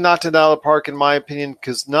really knocked it out of the park, in my opinion,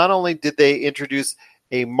 because not only did they introduce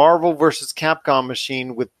a Marvel vs. Capcom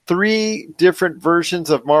machine with 3 different versions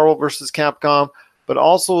of Marvel vs. Capcom, but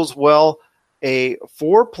also as well a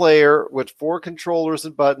 4-player with 4 controllers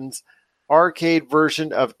and buttons arcade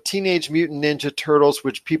version of Teenage Mutant Ninja Turtles,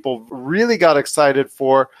 which people really got excited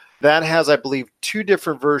for. That has, I believe, 2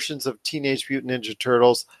 different versions of Teenage Mutant Ninja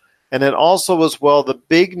Turtles. And then also as well, the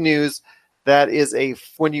big news that is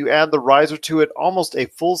when you add the riser to it, almost a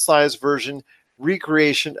full-size version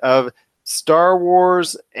recreation of Star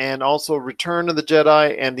Wars and also Return of the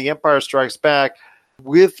Jedi and The Empire Strikes Back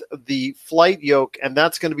with the flight yoke. And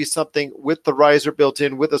that's going to be something with the riser built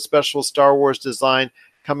in with a special Star Wars design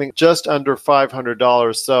coming just under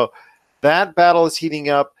 $500. So that battle is heating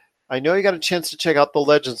up. I know you got a chance to check out the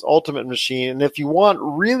Legends Ultimate Machine. And if you want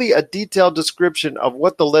really a detailed description of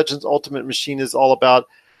what the Legends Ultimate Machine is all about,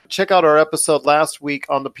 check out our episode last week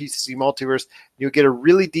on the PCC Multiverse. You'll get a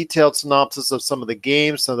really detailed synopsis of some of the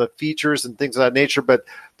games, some of the features and things of that nature. But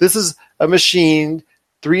this is a machine,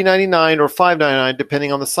 $399 or $599,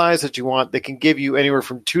 depending on the size that you want, that can give you anywhere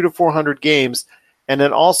from 200 to 400 games. And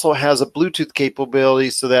it also has a Bluetooth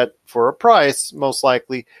capability so that for a price, most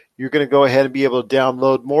likely, you're going to go ahead and be able to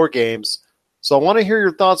download more games. So I want to hear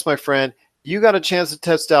your thoughts, my friend. You got a chance to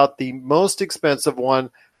test out the most expensive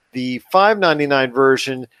one, the $599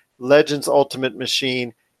 version, Legends Ultimate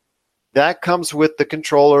Machine. That comes with the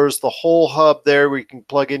controllers, the whole hub there where you can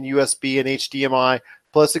plug in USB and HDMI.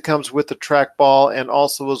 Plus it comes with the trackball and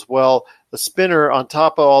also as well the spinner on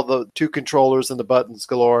top of all the 2 controllers and the buttons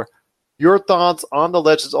galore. Your thoughts on the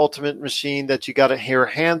Legends Ultimate Machine that you got to hear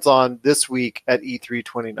hands-on this week at E3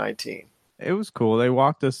 2019? It was cool. They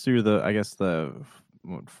walked us through the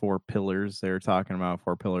 4 pillars they were talking about,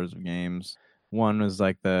 4 pillars of games. One was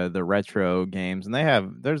like the retro games, and they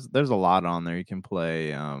have there's a lot on there. You can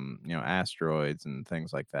play Asteroids and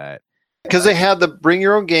things like that. Because they had the bring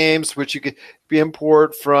your own games, which you could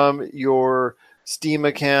import from your Steam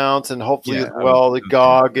accounts and hopefully as well the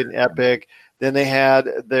GOG and Epic. Then they had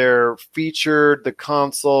their featured the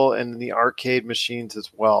console and the arcade machines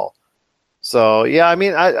as well. So yeah, I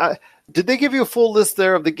mean, I did they give you a full list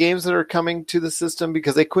there of the games that are coming to the system?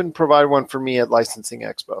 Because they couldn't provide one for me at Licensing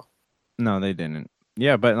Expo. No, they didn't.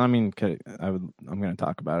 Yeah, but I mean, I'm going to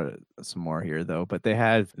talk about it some more here, though. But they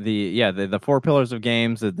had the 4 pillars of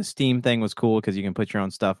games. The Steam thing was cool because you can put your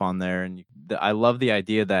own stuff on there, and I love the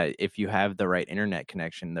idea that if you have the right internet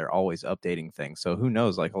connection, they're always updating things. So who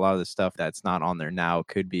knows? Like a lot of the stuff that's not on there now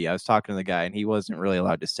could be. I was talking to the guy, and he wasn't really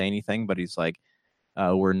allowed to say anything, but he's like,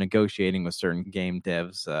 we're negotiating with certain game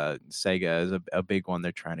devs. Sega is a big one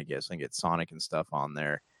they're trying to get, so they can get Sonic and stuff on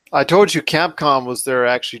there. I told you Capcom was there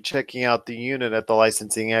actually checking out the unit at the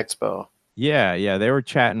Licensing Expo. Yeah, they were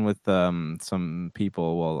chatting with some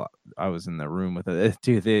people while I was in the room with it.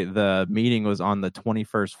 Dude, the meeting was on the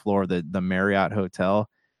 21st floor, the Marriott Hotel,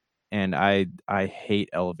 and I hate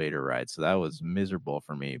elevator rides, so that was miserable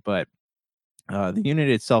for me. But the unit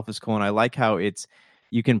itself is cool, and I like how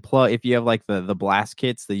you can plug if you have like the blast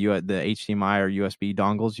kits, the HDMI or USB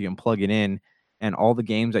dongles, you can plug it in. And all the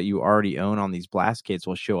games that you already own on these blast kits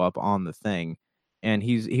will show up on the thing. And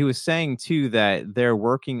he was saying too that they're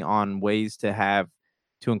working on ways to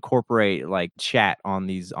incorporate like chat on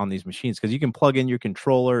these machines, because you can plug in your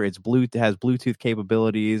controller. It has Bluetooth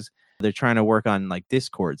capabilities. They're trying to work on like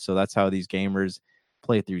Discord, so that's how these gamers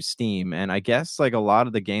play through Steam. And I guess like a lot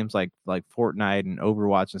of the games like Fortnite and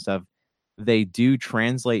Overwatch and stuff, they do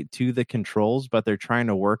translate to the controls, but they're trying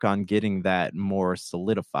to work on getting that more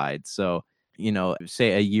solidified. So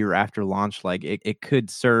say a year after launch, like it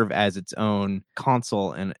could serve as its own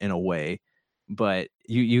console in a way, but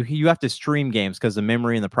you have to stream games because the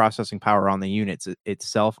memory and the processing power on the units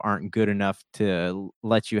itself aren't good enough to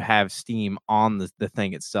let you have Steam on the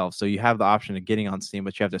thing itself. So you have the option of getting on Steam,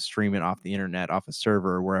 but you have to stream it off the internet, off a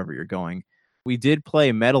server, or wherever you're going. We did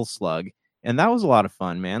play Metal Slug, and that was a lot of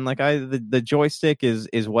fun, man. Like the joystick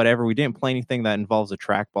is whatever. We didn't play anything that involves a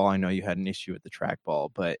trackball. I know you had an issue with the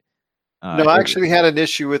trackball, but no, I actually had an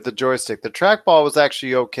issue with the joystick. The trackball was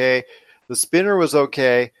actually okay. The spinner was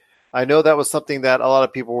okay. I know that was something that a lot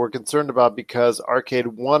of people were concerned about because Arcade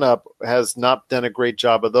 1-Up has not done a great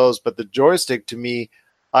job of those. But the joystick, to me,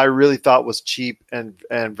 I really thought was cheap and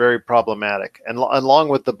very problematic, and along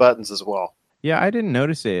with the buttons as well. Yeah, I didn't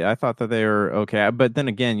notice it. I thought that they were okay. But then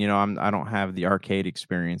again, I don't have the arcade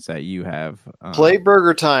experience that you have. Play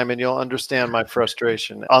Burger Time, and you'll understand my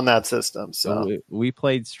frustration on that system. So we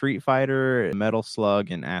played Street Fighter, Metal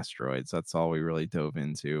Slug, and Asteroids. That's all we really dove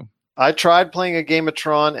into. I tried playing a game of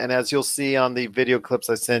Tron, and as you'll see on the video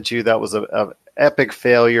clips I sent you, that was an epic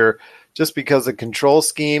failure just because of the control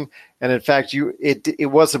scheme. And in fact,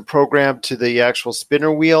 it wasn't programmed to the actual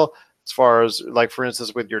spinner wheel. As far as, like, for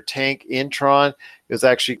instance, with your tank in Tron, it was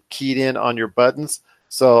actually keyed in on your buttons.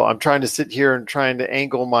 So I'm trying to sit here and trying to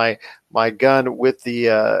angle my gun with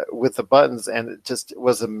the buttons, and it just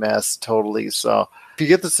was a mess totally. So if you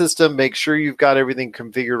get the system, make sure you've got everything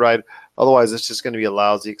configured right. Otherwise, it's just going to be a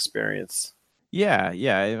lousy experience. Yeah.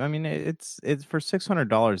 I mean, it's for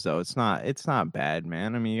 $600 though. It's not bad,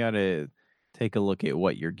 man. I mean, you got to take a look at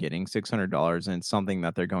what you're getting. $600, and it's something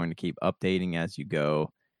that they're going to keep updating as you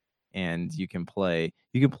go. And you can play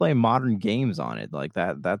modern games on it like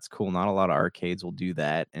that. That's cool. Not a lot of arcades will do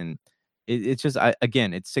that, and it's just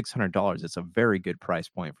again, it's $600. It's a very good price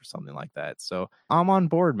point for something like that. So I'm on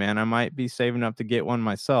board, man. I might be saving up to get one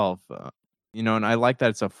myself. And I like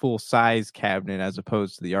that it's a full size cabinet as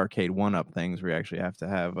opposed to the Arcade 1-Up things where you actually have to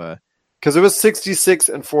have a. Because it was 66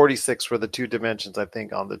 and 46 for the two dimensions, I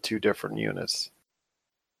think, on the two different units.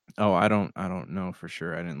 Oh, I don't know for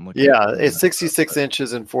sure. I didn't look. Yeah, it's 66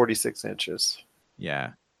 inches and 46 inches.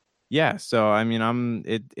 Yeah. So I mean,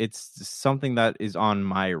 it's something that is on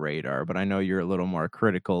my radar, but I know you're a little more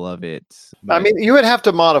critical of it. I mean, you would have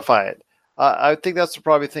to modify it. I think that's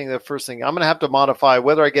probably the first thing I'm going to have to modify,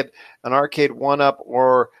 whether I get an Arcade 1-Up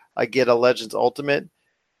or I get a Legends Ultimate.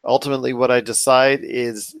 Ultimately, what I decide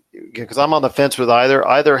is, because I'm on the fence with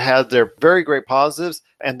either has their very great positives,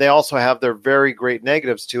 and they also have their very great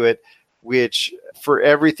negatives to it, which for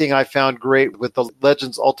everything I found great with the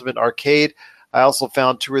Legends Ultimate Arcade, I also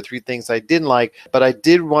found 2 or 3 things I didn't like. But I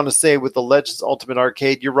did want to say with the Legends Ultimate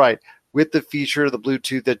Arcade, you're right, with the feature of the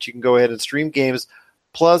Bluetooth that you can go ahead and stream games.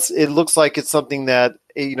 Plus, it looks like it's something that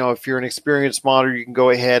if you're an experienced modder, you can go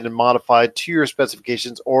ahead and modify it to your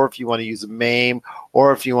specifications, or if you want to use a MAME,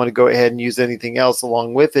 or if you want to go ahead and use anything else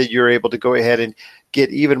along with it, you're able to go ahead and get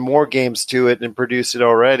even more games to it and produce it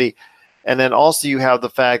already. And then also you have the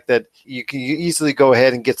fact that you can easily go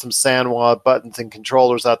ahead and get some Sanwa buttons and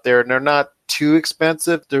controllers out there, and they're not too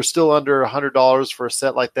expensive. They're still under $100 for a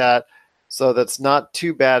set like that. So that's not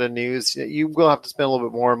too bad of news. You will have to spend a little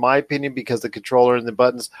bit more, in my opinion, because the controller and the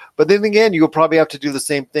buttons. But then again, you'll probably have to do the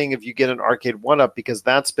same thing if you get an Arcade 1-Up, because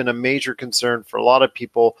that's been a major concern for a lot of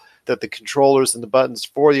people, that the controllers and the buttons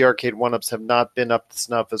for the Arcade 1-Ups have not been up to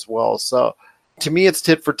snuff as well. So to me, it's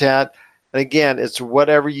tit for tat. And again, it's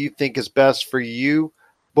whatever you think is best for you.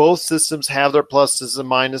 Both systems have their pluses and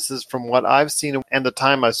minuses from what I've seen and the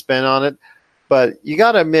time I've spent on it. But you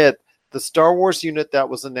got to admit, the Star Wars unit that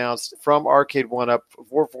was announced from Arcade 1-Up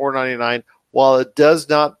for $499, while it does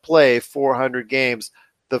not play 400 games,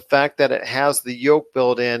 the fact that it has the yoke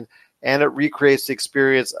built in and it recreates the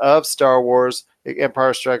experience of Star Wars,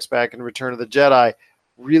 Empire Strikes Back, and Return of the Jedi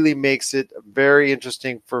really makes it very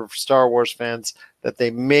interesting for Star Wars fans that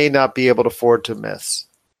they may not be able to afford to miss.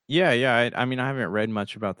 Yeah. I mean, I haven't read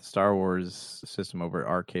much about the Star Wars system over at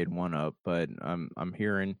Arcade 1-Up, but I'm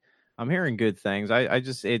hearing good things.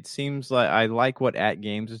 It seems like I like what At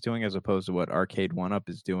Games is doing as opposed to what Arcade 1-Up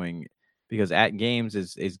is doing, because At Games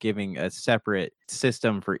is giving a separate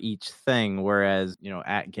system for each thing, whereas,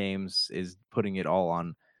 At Games is putting it all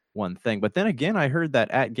on one thing. But then again, I heard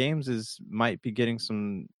that At Games might be getting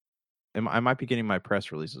some. I might be getting my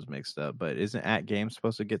press releases mixed up, but isn't At Games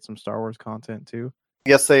supposed to get some Star Wars content too?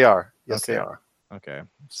 Yes, they are. They are. Okay.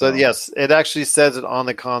 So yes, it actually says it on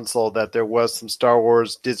the console that there was some Star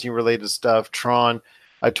Wars, Disney-related stuff. Tron,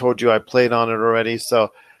 I told you I played on it already.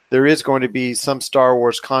 So there is going to be some Star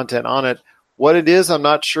Wars content on it. What it is, I'm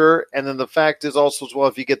not sure. And then the fact is also as well,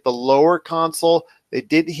 if you get the lower console, they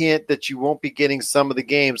did hint that you won't be getting some of the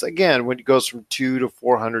games. Again, when it goes from 200 to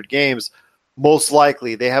 400 games, most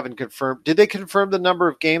likely. They haven't confirmed. Did they confirm the number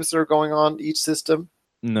of games that are going on each system?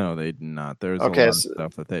 No, they did not. There's a lot of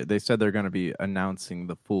stuff that they said they're going to be announcing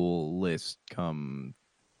the full list come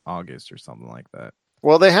August or something like that.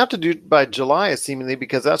 Well, they have to do it by July, seemingly,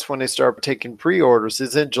 because that's when they start taking pre-orders.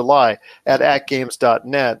 It's in July at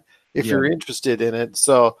atgames.net if you're interested in it.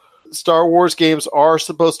 So Star Wars games are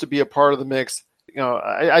supposed to be a part of the mix.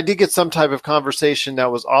 I did get some type of conversation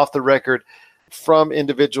that was off the record from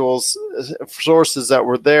individuals, sources that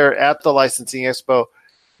were there at the licensing expo,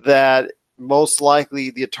 that most likely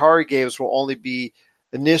the Atari games will only be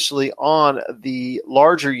initially on the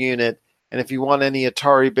larger unit. And if you want any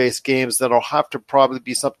Atari-based games, that'll have to probably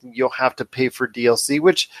be something you'll have to pay for DLC,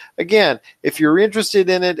 which, again, if you're interested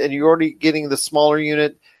in it and you're already getting the smaller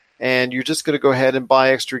unit and you're just going to go ahead and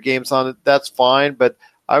buy extra games on it, that's fine. But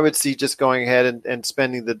I would see just going ahead and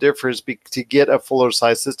spending the difference to get a fuller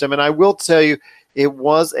size system. And I will tell you, it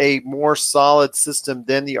was a more solid system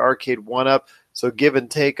than the Arcade 1-Up. So give and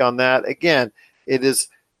take on that. Again, it is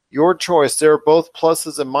your choice. There are both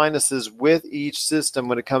pluses and minuses with each system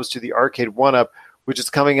when it comes to the Arcade 1-Up, which is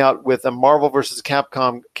coming out with a Marvel vs.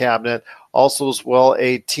 Capcom cabinet, also as well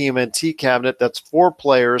a TMNT cabinet that's 4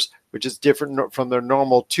 players, which is different from their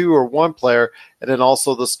normal 2 or 1 player, and then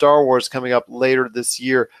also the Star Wars coming up later this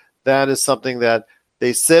year. That is something that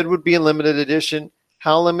they said would be a limited edition.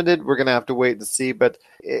 How limited, we're going to have to wait and see. But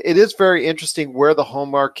it is very interesting where the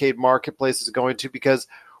home arcade marketplace is going to, because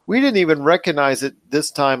we didn't even recognize it this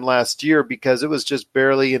time last year because it was just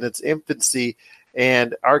barely in its infancy.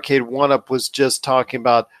 And Arcade 1-Up was just talking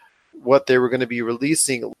about what they were going to be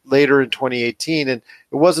releasing later in 2018. And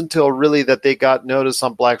it wasn't until really that they got notice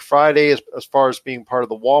on Black Friday as far as being part of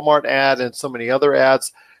the Walmart ad and so many other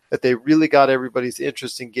ads that they really got everybody's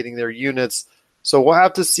interest in getting their units. So we'll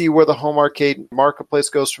have to see where the home arcade marketplace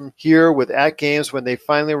goes from here with At Games when they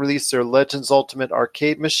finally release their Legends Ultimate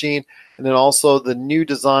arcade machine, and then also the new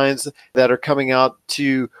designs that are coming out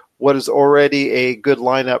to what is already a good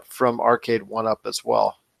lineup from Arcade 1-Up as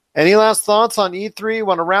well. Any last thoughts on E3?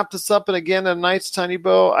 Want to wrap this up and again a nice tiny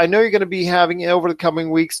bow? I know you're going to be having over the coming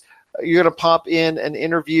weeks, you're going to pop in an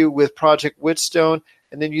interview with Project Witchstone,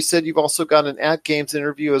 and then you said you've also got an At Games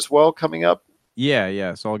interview as well coming up.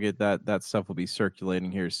 Yeah. So I'll get that stuff will be circulating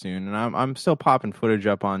here soon. And I'm still popping footage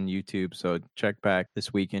up on YouTube. So check back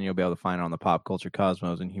this weekend. You'll be able to find it on the Pop Culture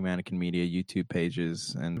Cosmos and Humanican Media YouTube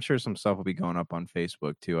pages. And I'm sure some stuff will be going up on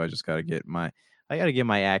Facebook too. I just got to get my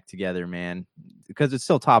act together, man, because it's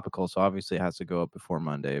still topical. So obviously it has to go up before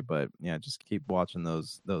Monday. But yeah, just keep watching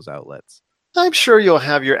those outlets. I'm sure you'll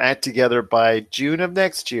have your act together by June of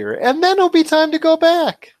next year. And then it'll be time to go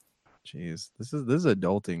back. Jeez, this is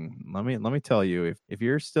adulting. Let me tell you, if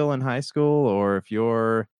you're still in high school or if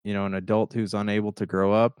you're, an adult who's unable to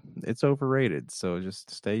grow up, it's overrated. So just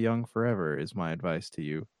stay young forever is my advice to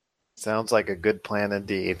you. Sounds like a good plan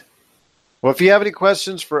indeed. Well, if you have any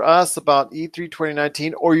questions for us about E3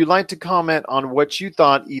 2019, or you'd like to comment on what you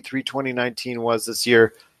thought E3 2019 was this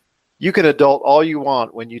year, you can adult all you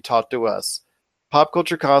want when you talk to us. Pop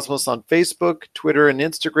Culture Cosmos on Facebook, Twitter, and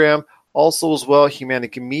Instagram. Also as well,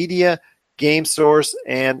 Humanity Media, Game Source,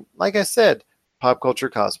 and like I said, Pop Culture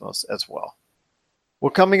Cosmos as well. Well,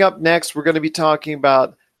 coming up next, we're going to be talking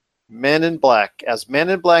about Men in Black. As Men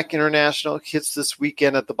in Black International hits this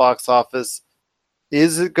weekend at the box office,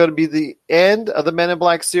 is it going to be the end of the Men in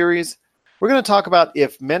Black series? We're going to talk about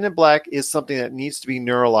if Men in Black is something that needs to be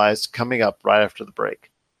neuralized coming up right after the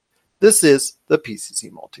break. This is the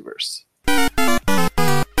PCC Multiverse.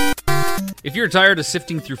 If you're tired of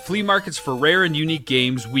sifting through flea markets for rare and unique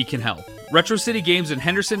games, we can help. Retro City Games in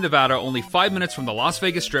Henderson, Nevada, only 5 minutes from the Las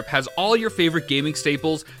Vegas Strip, has all your favorite gaming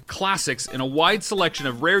staples, classics, and a wide selection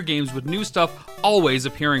of rare games with new stuff always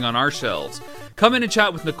appearing on our shelves. Come in and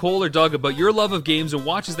chat with Nicole or Doug about your love of games and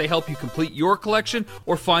watch as they help you complete your collection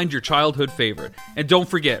or find your childhood favorite. And don't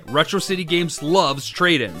forget, Retro City Games loves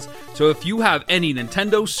trade-ins. So if you have any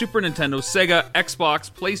Nintendo, Super Nintendo, Sega, Xbox,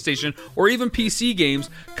 PlayStation, or even PC games,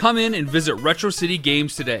 come in and visit Retro City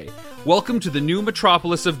Games today. Welcome to the new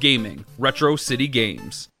metropolis of gaming, Retro City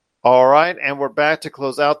Games. All right, and we're back to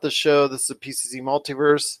close out the show. This is the PCC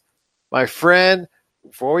Multiverse. My friend,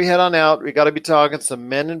 before we head on out, we got to be talking some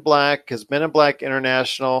Men in Black, because Men in Black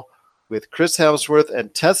International with Chris Hemsworth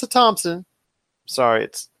and Tessa Thompson. Sorry,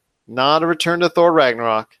 it's not a Return to Thor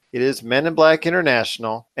Ragnarok. It is Men in Black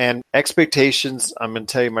International. And expectations, I'm going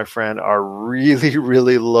to tell you, my friend, are really,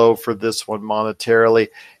 really low for this one monetarily.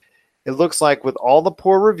 It looks like with all the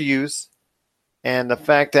poor reviews and the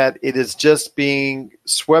fact that it is just being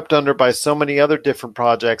swept under by so many other different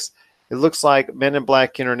projects, it looks like Men in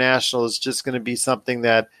Black International is just going to be something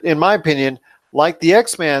that, in my opinion, like the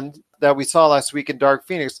X-Men that we saw last week in Dark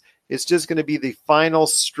Phoenix, it's just going to be the final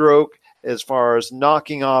stroke as far as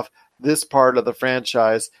knocking off this part of the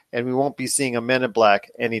franchise, and we won't be seeing a Men in Black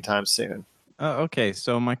anytime soon. Okay,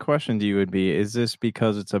 so my question to you would be, is this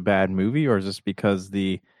because it's a bad movie, or is this because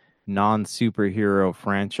the non-superhero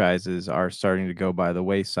franchises are starting to go by the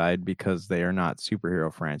wayside because they are not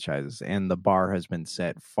superhero franchises, and the bar has been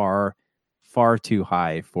set far too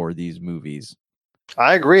high for these movies?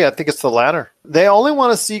 I agree. I think it's the latter. They only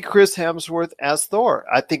want to see Chris Hemsworth as Thor.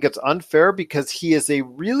 I think it's unfair because he is a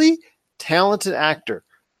really talented actor.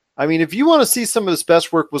 I mean, if you want to see some of his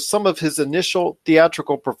best work with some of his initial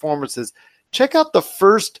theatrical performances, check out the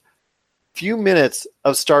first few minutes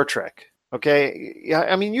of Star Trek. Okay, yeah,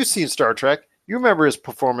 I mean, you've seen Star Trek. You remember his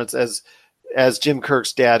performance as Jim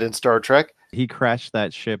Kirk's dad in Star Trek. He crashed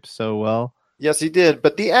that ship so well. Yes, he did.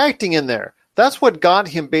 But the acting in there, that's what got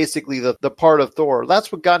him basically the part of Thor.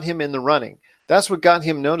 That's what got him in the running. That's what got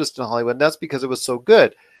him noticed in Hollywood. And that's because it was so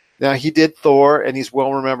good. Now, he did Thor, and he's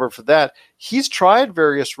well remembered for that. He's tried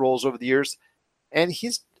various roles over the years, and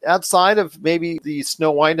he's outside of maybe the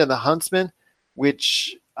Snow White and the Huntsman,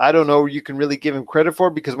 which I don't know you can really give him credit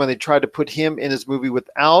for, because when they tried to put him in his movie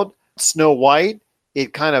without Snow White,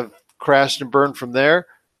 it kind of crashed and burned from there.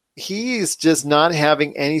 He's just not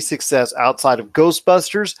having any success outside of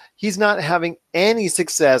Ghostbusters. He's not having any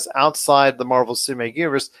success outside the Marvel Cinematic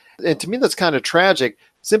Universe. And to me, that's kind of tragic,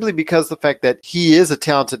 simply because the fact that he is a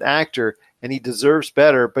talented actor and he deserves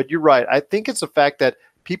better. But you're right. I think it's the fact that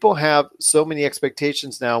people have so many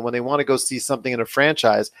expectations now when they want to go see something in a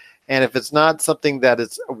franchise. And if it's not something that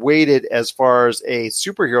is weighted as far as a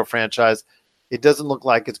superhero franchise, it doesn't look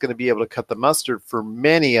like it's going to be able to cut the mustard for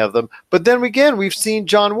many of them. But then again, we've seen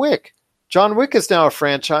John Wick. John Wick is now a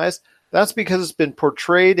franchise. That's because it's been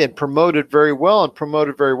portrayed and promoted very well and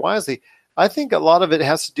promoted very wisely. I think a lot of it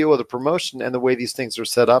has to deal with the promotion and the way these things are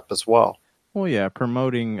set up as well. Well, yeah,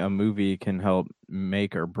 promoting a movie can help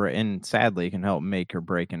make or break, and sadly can help make or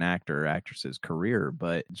break an actor or actress's career.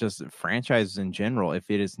 But just franchises in general, if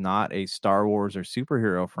it is not a Star Wars or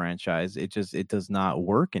superhero franchise, it does not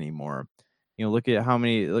work anymore. You know, look at how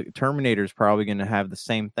many Terminator is probably going to have the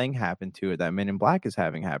same thing happen to it that Men in Black is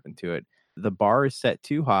having happen to it. The bar is set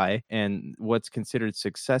too high, and what's considered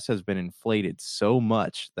success has been inflated so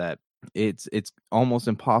much that it's almost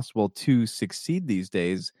impossible to succeed these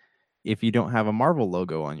days if you don't have a Marvel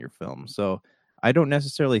logo on your film. So I don't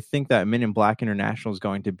necessarily think that Men in Black International is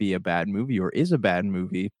going to be a bad movie or is a bad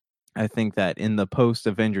movie. I think that in the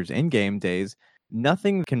post-Avengers Endgame days,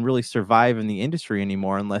 nothing can really survive in the industry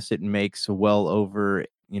anymore unless it makes well over,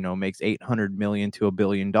 makes $800 million to $1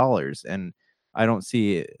 billion. And I don't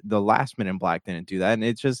see the last Men in Black didn't do that. And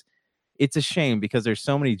it's a shame because there's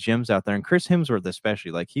so many gems out there. And Chris Hemsworth,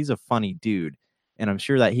 especially, like, he's a funny dude. And I'm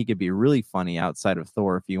sure that he could be really funny outside of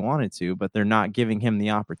Thor if he wanted to, but they're not giving him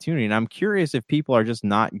the opportunity. And I'm curious if people are just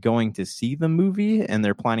not going to see the movie and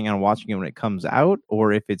they're planning on watching it when it comes out,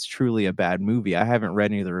 or if it's truly a bad movie. I haven't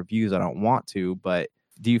read any of the reviews. I don't want to, but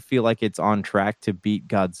do you feel like it's on track to beat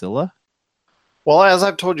Godzilla? Well, as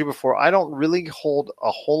I've told you before, I don't really hold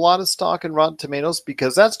a whole lot of stock in Rotten Tomatoes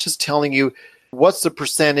because that's just telling you what's the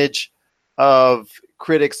percentage of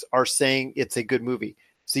critics are saying it's a good movie.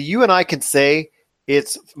 So you and I can say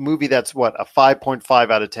it's a movie that's what, a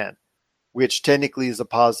 5.5 out of 10, which technically is a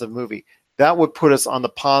positive movie. That would put us on the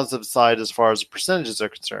positive side as far as the percentages are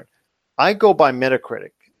concerned. I go by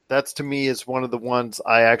Metacritic. That's, to me, is one of the ones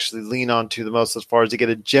I actually lean on to the most as far as to get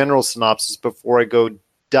a general synopsis before I go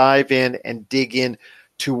dive in and dig in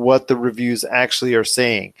to what the reviews actually are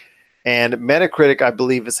saying. And Metacritic, I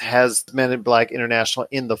believe, has Men in Black International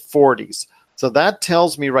in the 40s. So that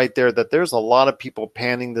tells me right there that there's a lot of people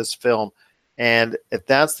panning this film. And if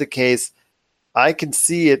that's the case, I can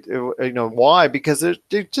see it. Why? Because there's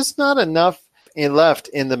just not enough left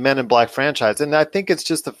in the Men in Black franchise. And I think it's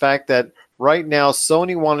just the fact that right now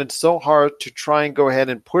Sony wanted so hard to try and go ahead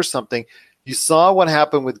and push something. You saw what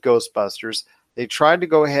happened with Ghostbusters. They tried to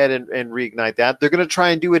go ahead and reignite that. They're going to try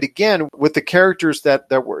and do it again with the characters that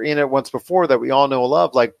were in it once before that we all know and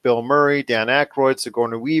love, like Bill Murray, Dan Aykroyd,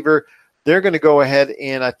 Sigourney Weaver. They're going to go ahead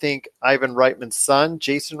and I think Ivan Reitman's son,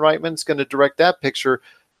 Jason Reitman, is going to direct that picture,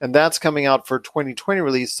 and that's coming out for 2020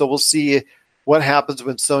 release. So we'll see what happens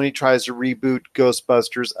when Sony tries to reboot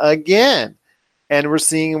Ghostbusters again. And we're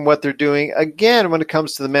seeing what they're doing again when it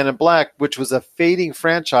comes to the Men in Black, which was a fading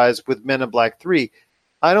franchise with Men in Black 3.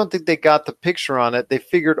 I don't think they got the picture on it. They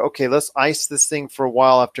figured, okay, let's ice this thing for a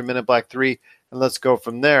while after Men in Black 3, and let's go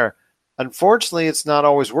from there. Unfortunately, it's not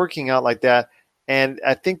always working out like that. And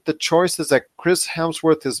I think the choices that Chris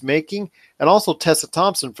Hemsworth is making, and also Tessa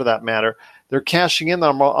Thompson for that matter, they're cashing in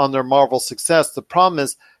on their Marvel success. The problem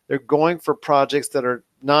is they're going for projects that are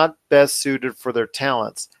not best suited for their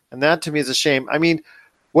talents. And that to me is a shame. I mean,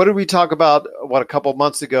 what did we talk about, a couple of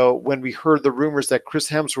months ago when we heard the rumors that Chris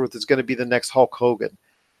Hemsworth is going to be the next Hulk Hogan?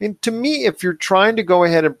 I mean, to me, if you're trying to go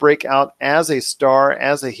ahead and break out as a star,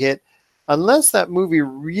 as a hit, unless that movie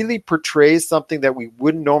really portrays something that we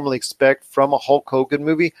wouldn't normally expect from a Hulk Hogan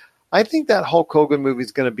movie, I think that Hulk Hogan movie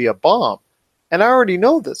is going to be a bomb. And I already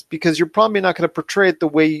know this because you're probably not going to portray it the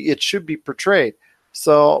way it should be portrayed.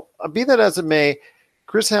 So be that as it may,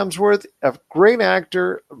 Chris Hemsworth, a great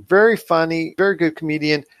actor, very funny, very good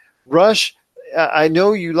comedian. Rush, I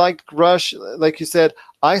know you liked Rush. Like you said,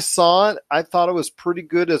 I saw it. I thought it was pretty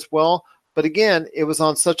good as well. But again, it was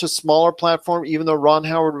on such a smaller platform, even though Ron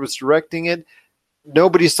Howard was directing it.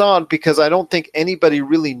 Nobody saw it because I don't think anybody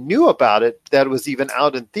really knew about it that it was even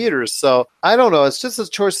out in theaters. So I don't know. It's just the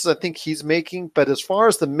choices I think he's making. But as far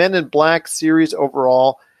as the Men in Black series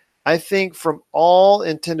overall, I think from all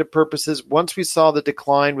intended purposes, once we saw the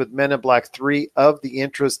decline with Men in Black 3 of the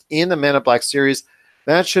interest in the Men in Black series,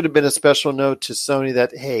 that should have been a special note to Sony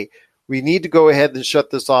that, hey, we need to go ahead and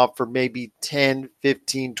shut this off for maybe 10,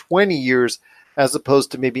 15, 20 years as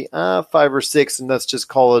opposed to maybe 5 or 6, and let's just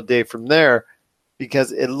call it a day from there,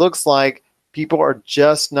 because it looks like people are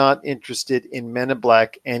just not interested in Men in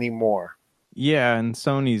Black anymore. Yeah, and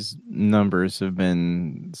Sony's numbers have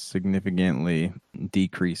been significantly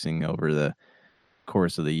decreasing over the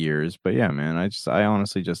course of the years. But yeah, man, I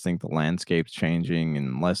honestly just think the landscape's changing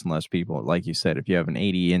and less people, like you said, if you have an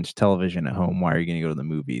 80-inch television at home, why are you going to go to the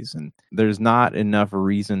movies? And there's not enough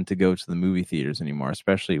reason to go to the movie theaters anymore,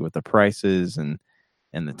 especially with the prices and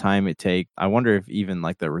the time it takes. I wonder if even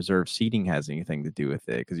like the reserved seating has anything to do with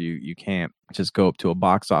it, because you can't just go up to a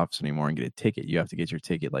box office anymore and get a ticket. You have to get your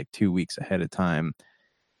ticket like 2 weeks ahead of time.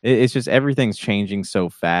 It's just everything's changing so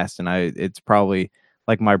fast, and it's probably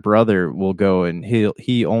like my brother will go and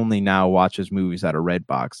he only now watches movies out of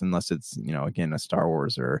Redbox unless it's, again, a Star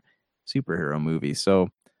Wars or superhero movie. So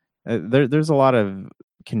there's a lot of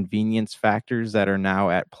convenience factors that are now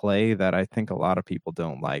at play that I think a lot of people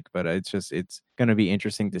don't like, but it's going to be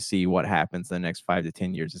interesting to see what happens in the next 5 to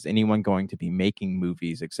 10 years. Is anyone going to be making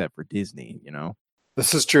movies except for Disney,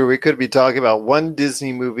 This is true. We could be talking about one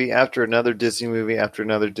Disney movie after another Disney movie after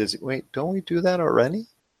another Disney. Wait, don't we do that already?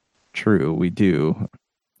 True, we do.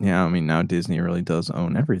 Yeah, I mean, now Disney really does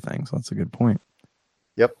own everything, so that's a good point.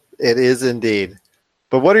 Yep, it is indeed.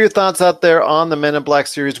 But what are your thoughts out there on the Men in Black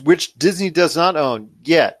series, which Disney does not own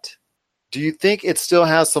yet? Do you think it still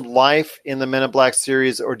has some life in the Men in Black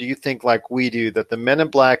series, or do you think, like we do, that the Men in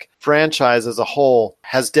Black franchise as a whole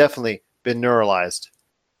has definitely been neuralized?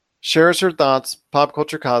 Share us your thoughts,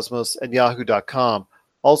 popculturecosmos at yahoo.com.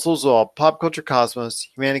 Also as well, Pop Culture Cosmos,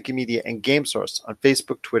 Humanity Media, and Game Source on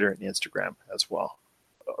Facebook, Twitter, and Instagram as well.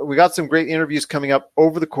 We got some great interviews coming up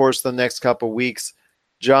over the course of the next couple of weeks.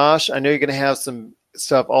 Josh, I know you're going to have some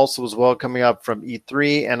stuff also as well coming up from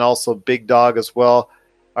E3 and also Big Dog as well.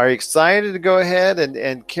 Are you excited to go ahead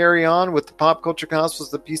and carry on with the Pop Culture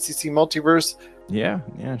Cosmos, the PCC Multiverse? Yeah,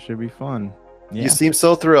 it should be fun. Yeah. You seem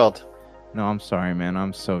so thrilled. No, I'm sorry, man.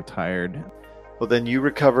 I'm so tired. Well, then you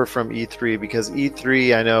recover from E3 because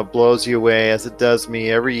E3, I know, blows you away as it does me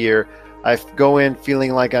every year. I go in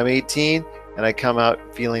feeling like I'm 18 and I come out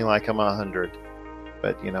feeling like I'm 100.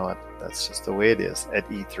 But you know what? That's just the way it is at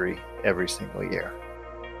E3 every single year.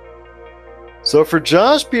 So for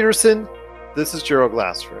Josh Peterson, this is Gerald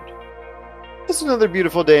Glassford. It's another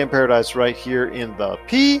beautiful day in paradise right here in the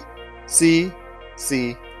PCC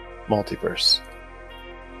Multiverse.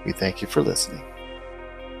 We thank you for listening.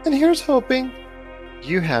 And here's hoping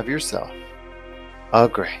you have yourself a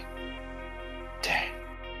great day.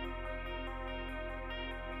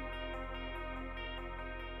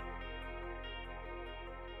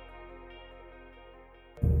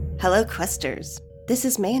 Hello, Questers. This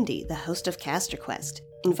is Mandy, the host of Caster Quest,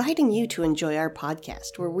 inviting you to enjoy our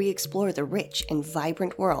podcast where we explore the rich and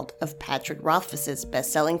vibrant world of Patrick Rothfuss's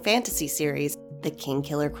best-selling fantasy series, The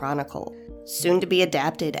Kingkiller Chronicle, soon to be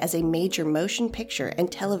adapted as a major motion picture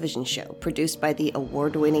and television show produced by the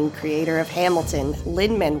award-winning creator of Hamilton,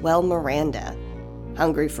 Lin-Manuel Miranda.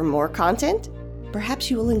 Hungry for more content? Perhaps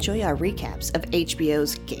you will enjoy our recaps of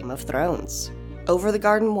HBO's Game of Thrones, Over the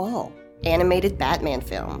Garden Wall, animated Batman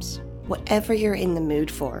films. Whatever you're in the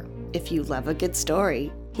mood for, if you love a good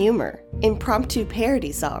story, humor, impromptu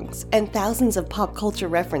parody songs, and thousands of pop culture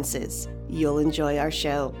references, you'll enjoy our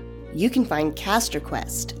show. You can find Caster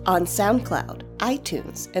Quest on SoundCloud,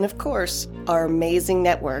 iTunes, and of course, our amazing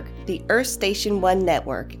network, the Earth Station One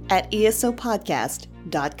Network, at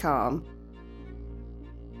esopodcast.com.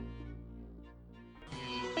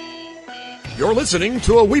 You're listening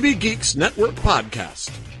to a Weeby Geeks Network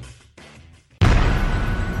podcast.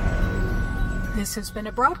 This has been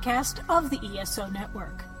a broadcast of the ESO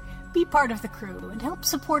Network. Be part of the crew and help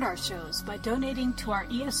support our shows by donating to our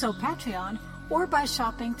ESO Patreon or by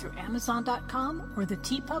shopping through Amazon.com or the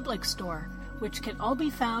TeePublic store, which can all be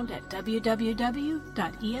found at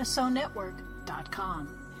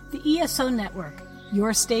www.esonetwork.com. The ESO Network,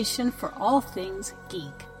 your station for all things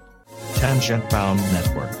geek. Tangent Bound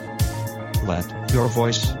Network. Let your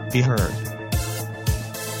voice be heard.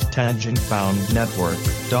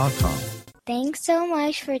 TangentBoundNetwork.com. Thanks so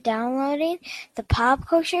much for downloading the Pop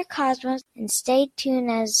Culture Cosmos, and stay tuned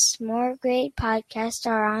as more great podcasts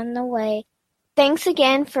are on the way. Thanks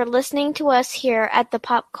again for listening to us here at the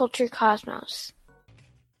Pop Culture Cosmos.